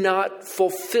he not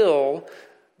fulfill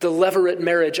the levirate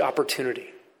marriage opportunity.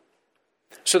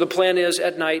 So the plan is,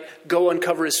 at night, go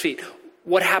uncover his feet.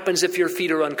 What happens if your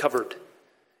feet are uncovered?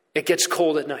 It gets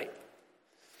cold at night.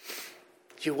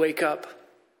 You wake up.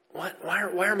 What?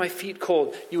 Why are my feet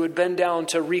cold? You would bend down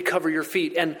to recover your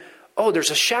feet. And, oh, there's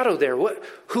a shadow there.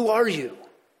 Who are you?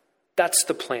 That's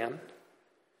the plan.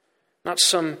 Not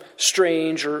some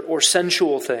strange or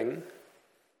sensual thing.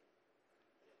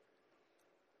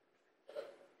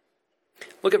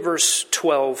 Look at verse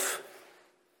 12.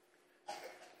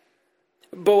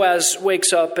 Boaz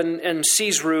wakes up and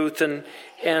sees Ruth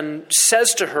and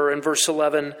says to her in verse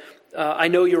 11, I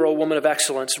know you're a woman of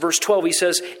excellence. Verse 12, he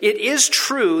says, it is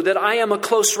true that I am a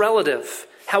close relative.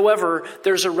 However,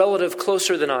 there's a relative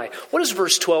closer than I. What does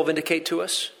verse 12 indicate to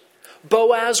us?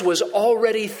 Boaz was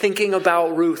already thinking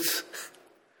about Ruth.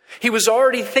 He was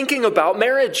already thinking about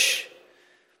marriage.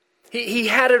 He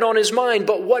had it on his mind,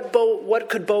 but what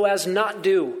could Boaz not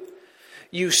do?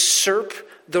 Usurp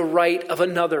the right of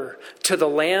another to the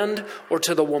land or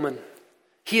to the woman.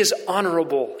 He is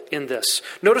honorable in this.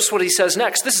 Notice what he says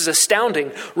next. This is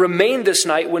astounding. Remain this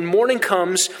night. When morning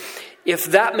comes, if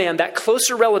that man, that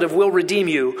closer relative, will redeem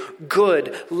you,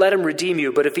 good, let him redeem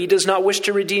you. But if he does not wish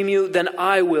to redeem you, then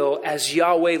I will, as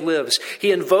Yahweh lives.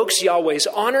 He invokes Yahweh's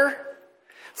honor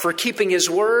for keeping his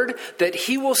word, that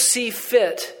he will see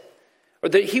fit, or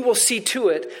that he will see to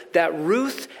it that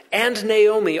Ruth and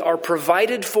Naomi are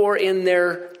provided for in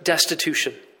their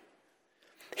destitution.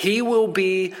 He will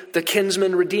be the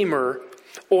kinsman redeemer,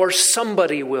 or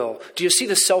somebody will. Do you see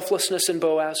the selflessness in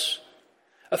Boaz?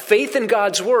 A faith in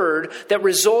God's word that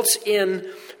results in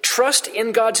trust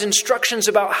in God's instructions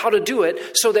about how to do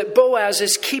it, so that Boaz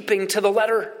is keeping to the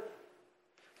letter,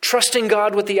 trusting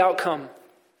God with the outcome,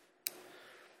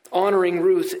 honoring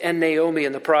Ruth and Naomi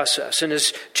in the process, and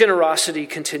his generosity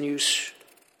continues.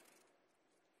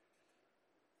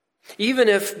 Even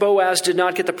if Boaz did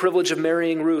not get the privilege of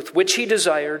marrying Ruth, which he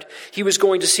desired, he was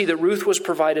going to see that Ruth was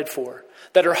provided for,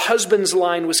 that her husband's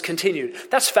line was continued.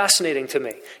 That's fascinating to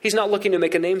me. He's not looking to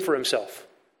make a name for himself.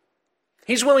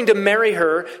 He's willing to marry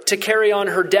her to carry on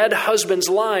her dead husband's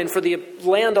line for the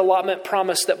land allotment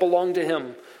promise that belonged to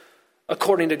him,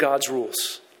 according to God's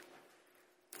rules.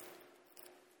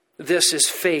 This is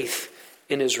faith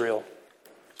in Israel,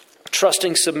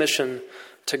 trusting submission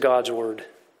to God's word.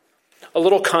 A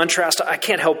little contrast, I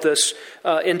can't help this.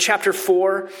 In chapter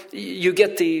 4, you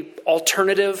get the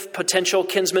alternative potential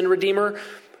kinsman redeemer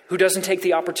who doesn't take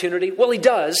the opportunity. Well, he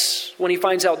does when he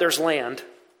finds out there's land.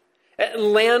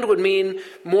 Land would mean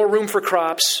more room for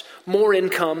crops, more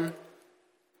income.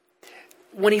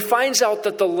 When he finds out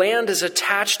that the land is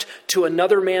attached to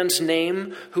another man's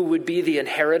name who would be the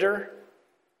inheritor,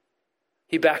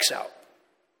 he backs out.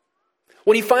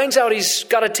 When he finds out he's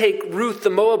got to take Ruth the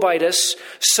Moabitess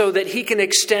so that he can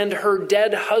extend her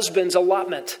dead husband's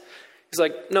allotment, he's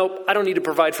like, nope, I don't need to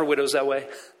provide for widows that way.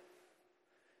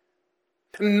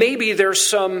 Maybe there's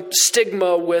some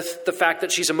stigma with the fact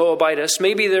that she's a Moabitess.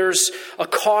 Maybe there's a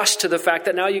cost to the fact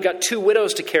that now you got 2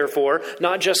 widows to care for,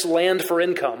 not just land for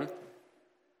income.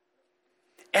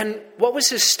 And what was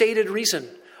his stated reason?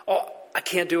 Oh, I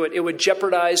can't do it. It would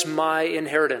jeopardize my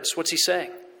inheritance. What's he saying?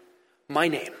 My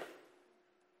name.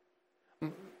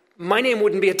 My name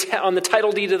wouldn't be on the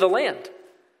title deed of the land.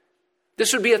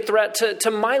 This would be a threat to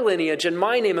my lineage and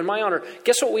my name and my honor.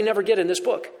 Guess what we never get in this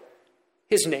book?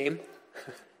 His name.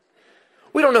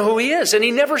 We don't know who he is, and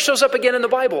he never shows up again in the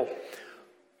Bible.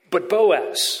 But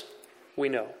Boaz, we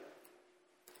know.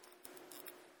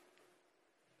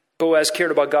 Boaz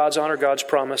cared about God's honor, God's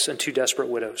promise, and 2 desperate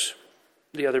widows.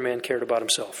 The other man cared about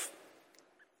himself.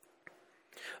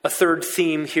 A third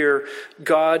theme here,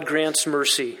 God grants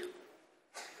mercy.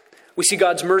 We see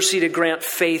God's mercy to grant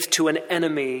faith to an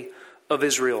enemy of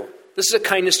Israel. This is a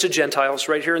kindness to Gentiles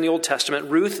right here in the Old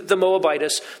Testament. Ruth the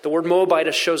Moabitess, the word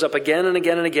Moabitess shows up again and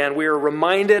again and again. We are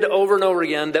reminded over and over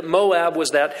again that Moab was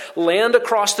that land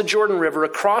across the Jordan River,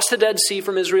 across the Dead Sea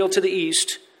from Israel to the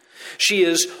east. She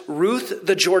is Ruth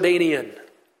the Jordanian.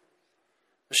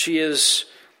 She is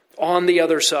on the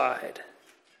other side.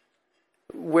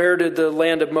 Where did the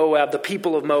land of Moab, the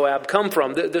people of Moab, come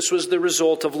from? This was the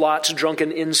result of Lot's drunken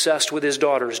incest with his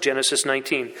daughters, Genesis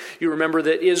 19. You remember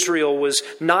that Israel was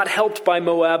not helped by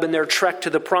Moab in their trek to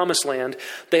the promised land.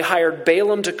 They hired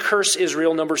Balaam to curse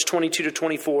Israel, Numbers 22 to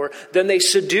 24. Then they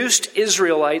seduced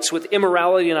Israelites with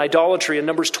immorality and idolatry in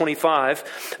Numbers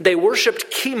 25. They worshipped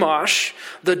Chemosh,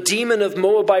 the demon of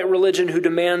Moabite religion who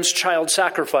demands child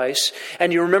sacrifice.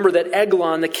 And you remember that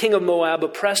Eglon, the king of Moab,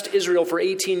 oppressed Israel for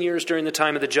 18 years during the time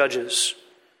of the judges.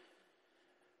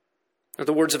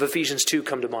 The words of Ephesians 2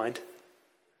 come to mind.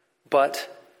 But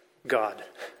God,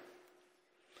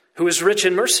 who is rich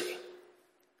in mercy.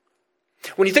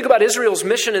 When you think about Israel's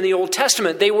mission in the Old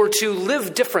Testament, they were to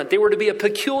live different. They were to be a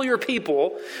peculiar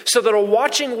people so that a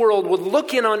watching world would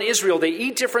look in on Israel. They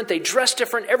eat different, they dress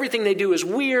different, everything they do is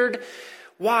weird.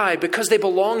 Why? Because they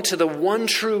belong to the one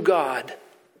true God.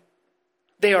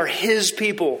 They are his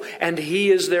people, and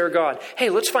he is their God. Hey,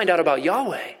 let's find out about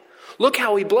Yahweh. Look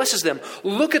how he blesses them.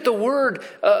 Look at the word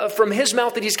from his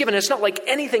mouth that he's given. It's not like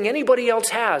anything anybody else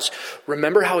has.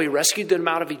 Remember how he rescued them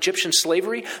out of Egyptian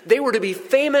slavery? They were to be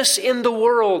famous in the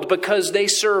world because they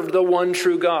served the one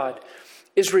true God.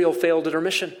 Israel failed at her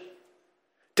mission.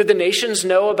 Did the nations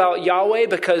know about Yahweh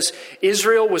because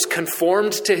Israel was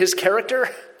conformed to his character?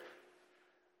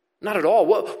 Not at all.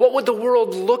 What would the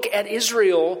world look at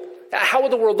Israel? How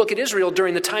would the world look at Israel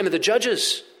during the time of the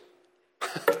judges?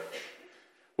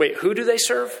 Wait, who do they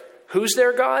serve? Who's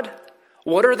their God?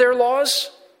 What are their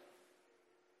laws?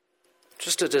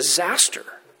 Just a disaster.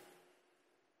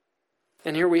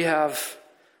 And here we have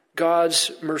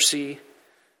God's mercy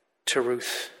to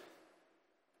Ruth.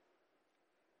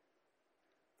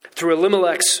 Through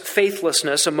Elimelech's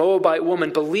faithlessness, a Moabite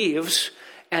woman believes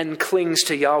and clings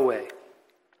to Yahweh.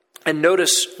 And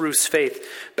notice Ruth's faith.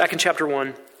 Back in chapter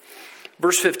 1.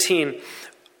 Verse 15,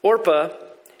 Orpah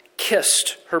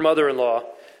kissed her mother-in-law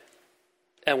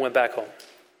and went back home.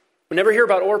 We never hear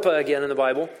about Orpah again in the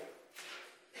Bible.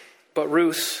 But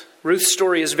Ruth's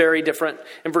story is very different.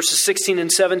 In verses 16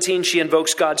 and 17, she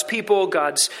invokes God's people,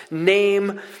 God's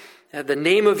name, the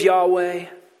name of Yahweh.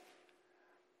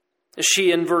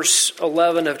 She, in verse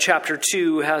 11 of chapter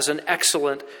 2, has an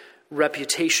excellent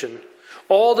reputation.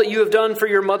 All that you have done for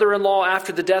your mother-in-law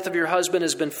after the death of your husband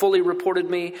has been fully reported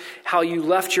me. How you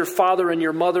left your father and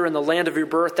your mother in the land of your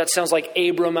birth. That sounds like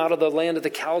Abram out of the land of the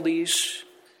Chaldees.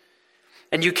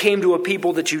 And you came to a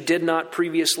people that you did not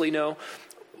previously know.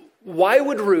 Why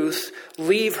would Ruth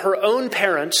leave her own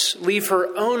parents, leave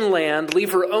her own land,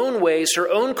 leave her own ways, her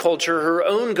own culture, her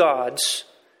own gods,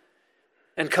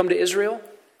 and come to Israel?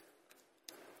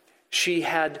 She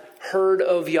had heard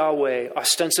of Yahweh,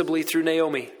 ostensibly through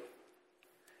Naomi.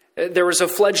 There was a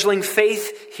fledgling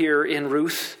faith here in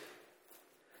Ruth.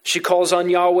 She calls on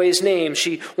Yahweh's name.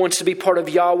 She wants to be part of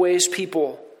Yahweh's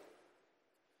people.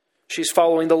 She's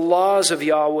following the laws of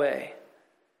Yahweh.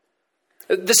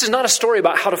 This is not a story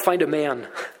about how to find a man.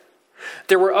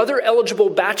 There were other eligible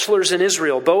bachelors in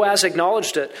Israel. Boaz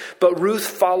acknowledged it, but Ruth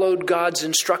followed God's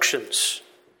instructions.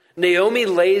 Naomi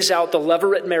lays out the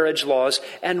levirate marriage laws,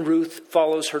 and Ruth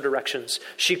follows her directions.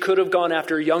 She could have gone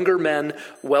after younger men,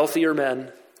 wealthier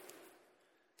men,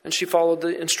 and she followed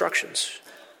the instructions.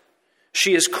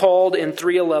 She is called in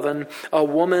 3:11 a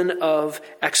woman of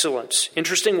excellence.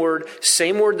 Interesting word,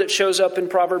 same word that shows up in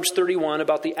Proverbs 31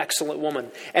 about the excellent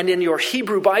woman. And in your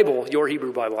Hebrew Bible, I don't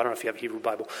know if you have a Hebrew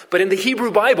Bible, but in the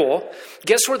Hebrew Bible,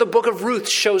 guess where the book of Ruth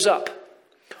shows up?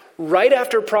 Right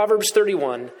after Proverbs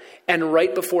 31 and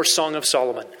right before Song of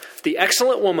Solomon. The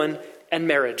excellent woman and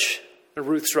marriage. And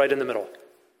Ruth's right in the middle.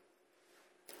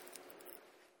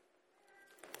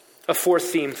 A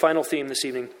fourth theme, final theme this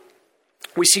evening.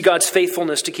 We see God's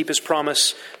faithfulness to keep his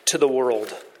promise to the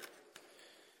world.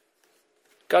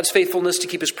 God's faithfulness to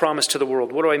keep his promise to the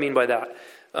world. What do I mean by that?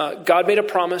 God made a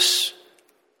promise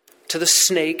to the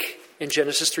snake in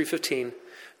Genesis 3:15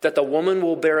 that the woman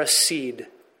will bear a seed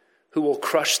who will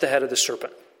crush the head of the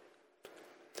serpent.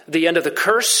 The end of the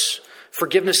curse,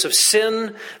 forgiveness of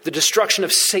sin, the destruction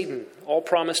of Satan, all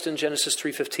promised in Genesis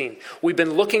 3:15. We've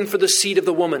been looking for the seed of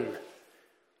the woman.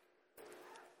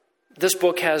 This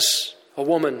book has a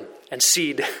woman and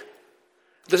seed.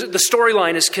 The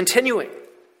storyline is continuing.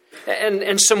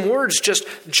 And some words just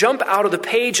jump out of the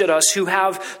page at us who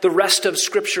have the rest of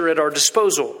Scripture at our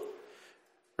disposal.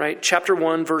 Right? Chapter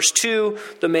 1, verse 2,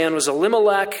 the man was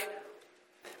Elimelech.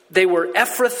 They were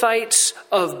Ephrathites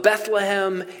of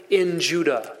Bethlehem in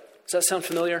Judah. Does that sound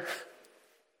familiar?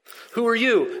 Who are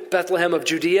you? Bethlehem of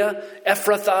Judea?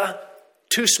 Ephrathah?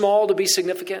 Too small to be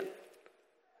significant?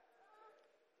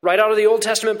 Right out of the Old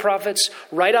Testament prophets,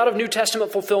 right out of New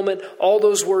Testament fulfillment, all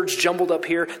those words jumbled up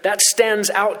here. That stands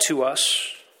out to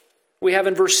us. We have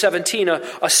in verse 17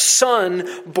 a son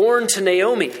born to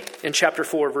Naomi in chapter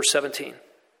 4, verse 17.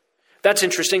 That's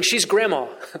interesting. She's grandma.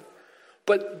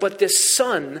 But this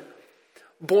son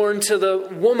born to the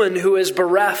woman who is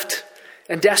bereft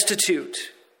and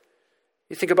destitute.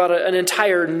 You think about an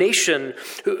entire nation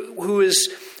who is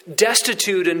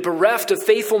destitute and bereft of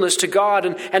faithfulness to God,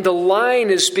 and the line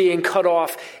is being cut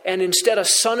off, and instead a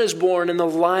son is born and the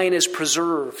line is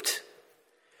preserved.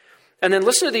 And then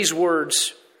listen to these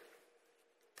words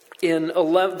in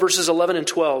verses 11 and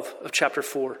 12 of chapter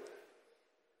 4.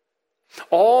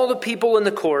 All the people in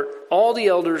the court, all the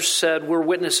elders said, "We're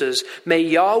witnesses. May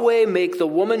Yahweh make the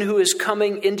woman who is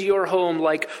coming into your home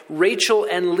like Rachel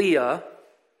and Leah,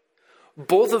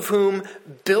 both of whom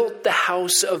built the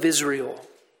house of Israel.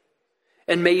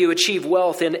 And may you achieve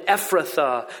wealth in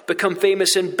Ephrathah, become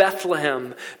famous in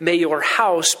Bethlehem. May your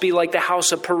house be like the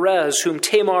house of Perez, whom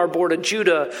Tamar bore to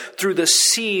Judah through the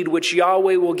seed which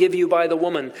Yahweh will give you by the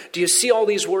woman." Do you see all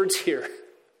these words here?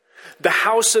 The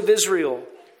house of Israel,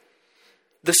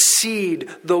 the seed,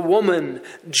 the woman,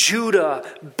 Judah,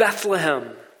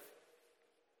 Bethlehem.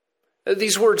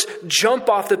 These words jump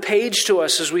off the page to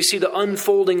us as we see the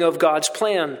unfolding of God's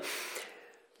plan.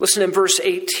 Listen, in verse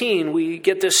 18, we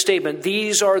get this statement,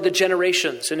 "These are the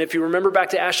generations." And if you remember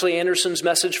back to Ashley Anderson's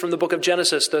message from the book of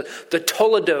Genesis, the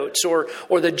Toledotes or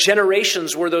the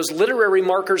generations were those literary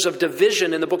markers of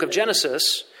division in the book of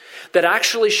Genesis that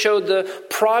actually showed the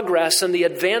progress and the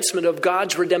advancement of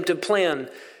God's redemptive plan.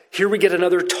 Here we get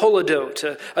another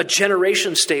Toledot, a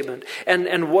generation statement.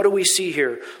 And what do we see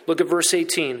here? Look at verse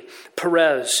 18.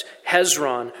 Perez,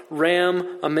 Hezron,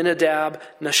 Ram, Amminadab,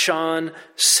 Nahshon,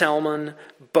 Salmon,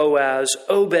 Boaz,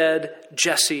 Obed,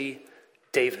 Jesse,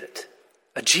 David.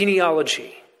 A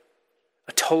genealogy,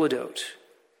 a Toledot.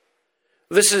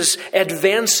 This is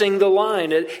advancing the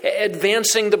line,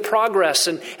 advancing the progress.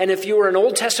 And if you are an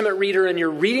Old Testament reader and you're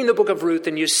reading the book of Ruth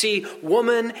and you see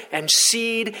woman and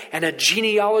seed and a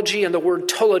genealogy and the word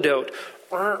Toledot,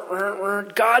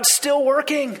 God's still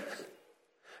working.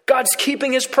 God's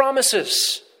keeping his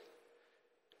promises.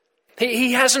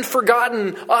 He hasn't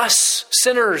forgotten us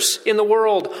sinners in the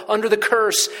world under the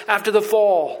curse after the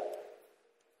fall.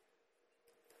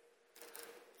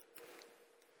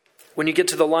 When you get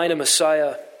to the line of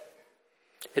Messiah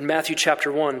in Matthew chapter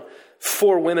 1,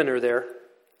 4 women are there.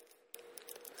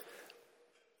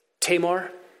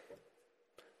 Tamar,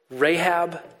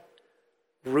 Rahab,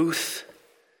 Ruth,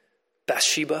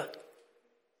 Bathsheba.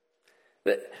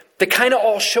 They kind of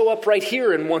all show up right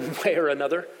here in one way or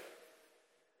another.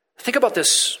 Think about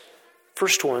this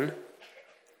first one,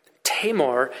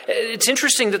 Tamar. It's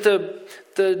interesting that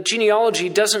the genealogy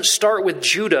doesn't start with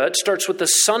Judah. It starts with the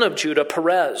son of Judah,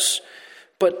 Perez.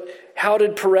 But how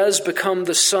did Perez become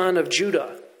the son of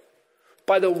Judah?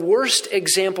 By the worst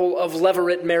example of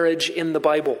levirate marriage in the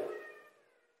Bible.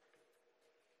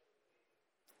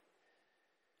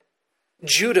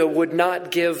 Judah would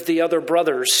not give the other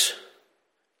brothers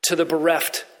to the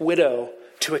bereft widow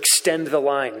to extend the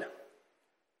line.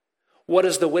 What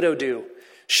does the widow do?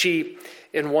 She,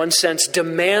 in one sense,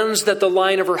 demands that the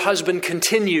line of her husband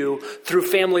continue through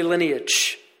family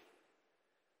lineage,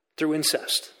 through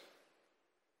incest,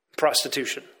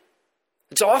 prostitution.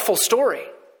 It's an awful story.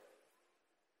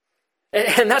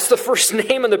 And that's the first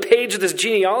name on the page of this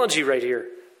genealogy right here.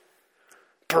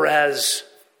 Perez.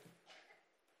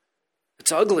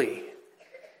 It's ugly.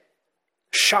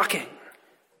 Shocking.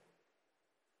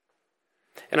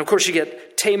 And of course you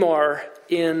get Tamar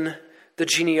in the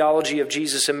genealogy of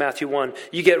Jesus in Matthew 1.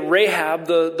 You get Rahab,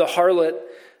 the harlot,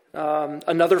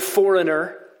 another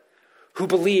foreigner who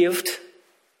believed.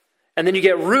 And then you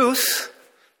get Ruth,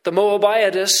 the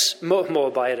Moabitess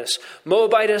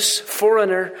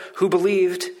foreigner who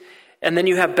believed. And then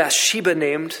you have Bathsheba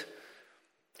named,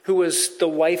 who was the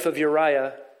wife of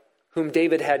Uriah, whom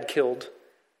David had killed.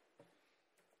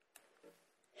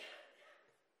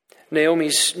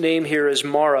 Naomi's name here is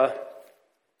Mara.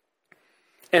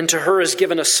 And to her is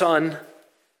given a son.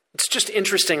 It's just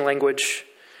interesting language.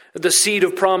 The seed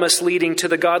of promise leading to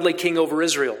the godly king over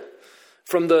Israel.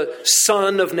 From the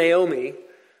son of Naomi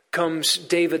comes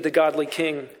David, the godly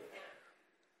king.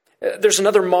 There's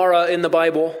another Mara in the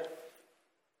Bible.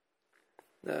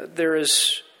 There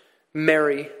is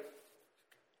Mary,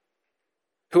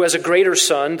 who has a greater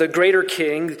son, the greater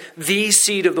king, the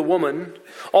seed of the woman,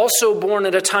 also born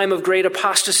at a time of great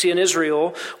apostasy in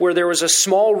Israel, where there was a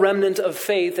small remnant of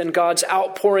faith and God's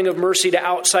outpouring of mercy to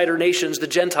outsider nations, the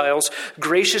Gentiles,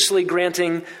 graciously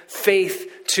granting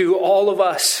faith to all of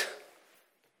us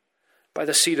by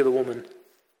the seed of the woman.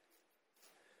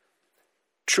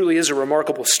 truly is a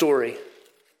remarkable story.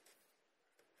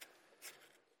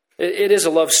 It is a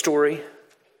love story.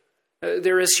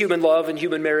 There is human love and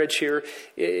human marriage here.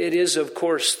 It is, of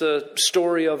course, the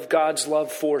story of God's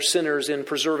love for sinners in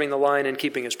preserving the line and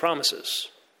keeping his promises.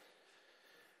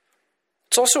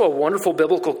 It's also a wonderful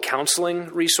biblical counseling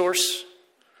resource.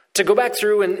 To go back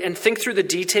through and think through the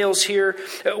details here,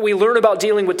 we learn about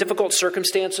dealing with difficult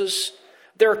circumstances.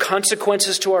 There are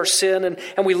consequences to our sin,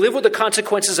 and we live with the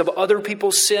consequences of other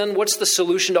people's sin. What's the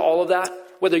solution to all of that?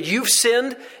 Whether you've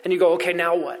sinned and you go, okay,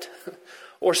 now what?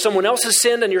 Or someone else has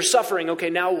sinned and you're suffering, okay,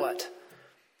 now what?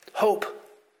 Hope.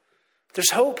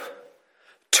 There's hope.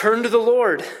 Turn to the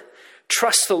Lord.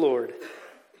 Trust the Lord.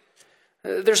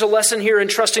 There's a lesson here in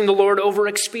trusting the Lord over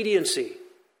expediency.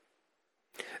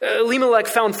 Elimelech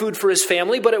found food for his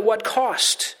family, but at what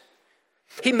cost?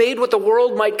 He made what the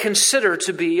world might consider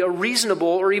to be a reasonable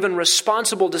or even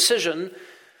responsible decision,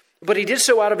 but he did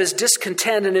so out of his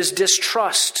discontent and his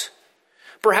distrust.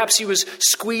 Perhaps he was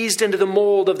squeezed into the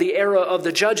mold of the era of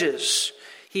the judges.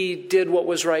 He did what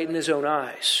was right in his own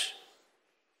eyes.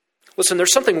 Listen,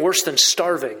 there's something worse than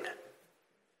starving.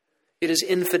 It is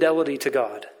infidelity to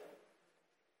God.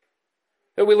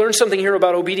 We learn something here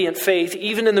about obedient faith,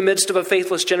 even in the midst of a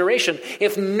faithless generation.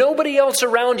 If nobody else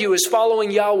around you is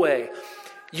following Yahweh,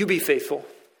 you be faithful.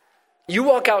 You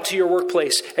walk out to your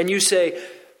workplace and you say,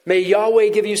 may Yahweh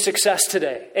give you success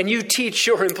today. And you teach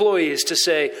your employees to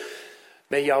say,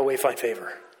 may Yahweh find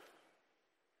favor.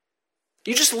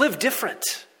 You just live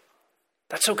different.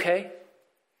 That's okay.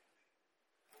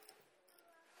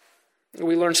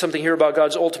 We learn something here about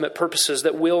God's ultimate purposes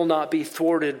that will not be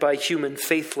thwarted by human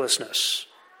faithlessness.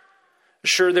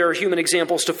 Sure, there are human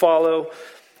examples to follow,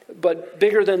 but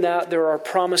bigger than that, there are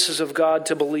promises of God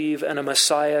to believe and a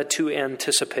Messiah to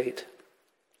anticipate.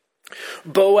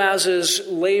 Boaz's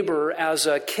labor as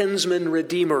a kinsman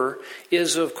redeemer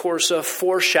is, of course, a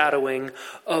foreshadowing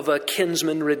of a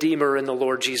kinsman redeemer in the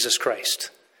Lord Jesus Christ.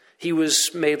 He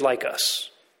was made like us.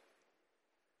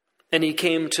 And he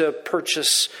came to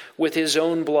purchase with his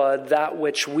own blood that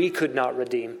which we could not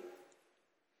redeem,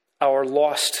 our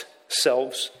lost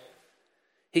selves.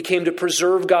 He came to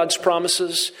preserve God's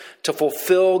promises, to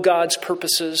fulfill God's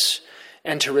purposes,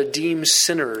 and to redeem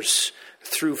sinners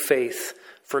through faith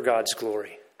for God's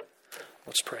glory.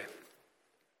 Let's pray.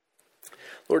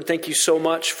 Lord, thank you so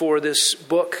much for this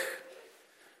book.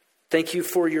 Thank you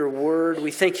for your word.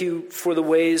 We thank you for the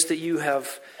ways that you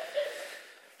have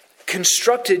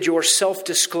constructed your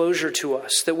self-disclosure to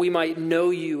us, that we might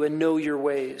know you and know your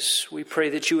ways. We pray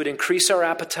that you would increase our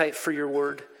appetite for your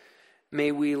word.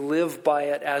 May we live by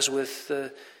it as with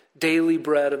the daily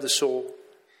bread of the soul.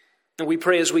 And we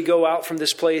pray as we go out from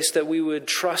this place that we would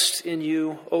trust in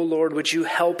you. Oh Lord, would you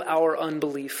help our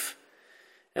unbelief?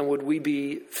 And would we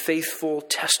be faithful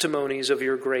testimonies of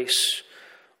your grace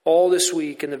all this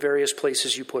week in the various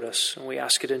places you put us? And we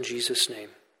ask it in Jesus' name.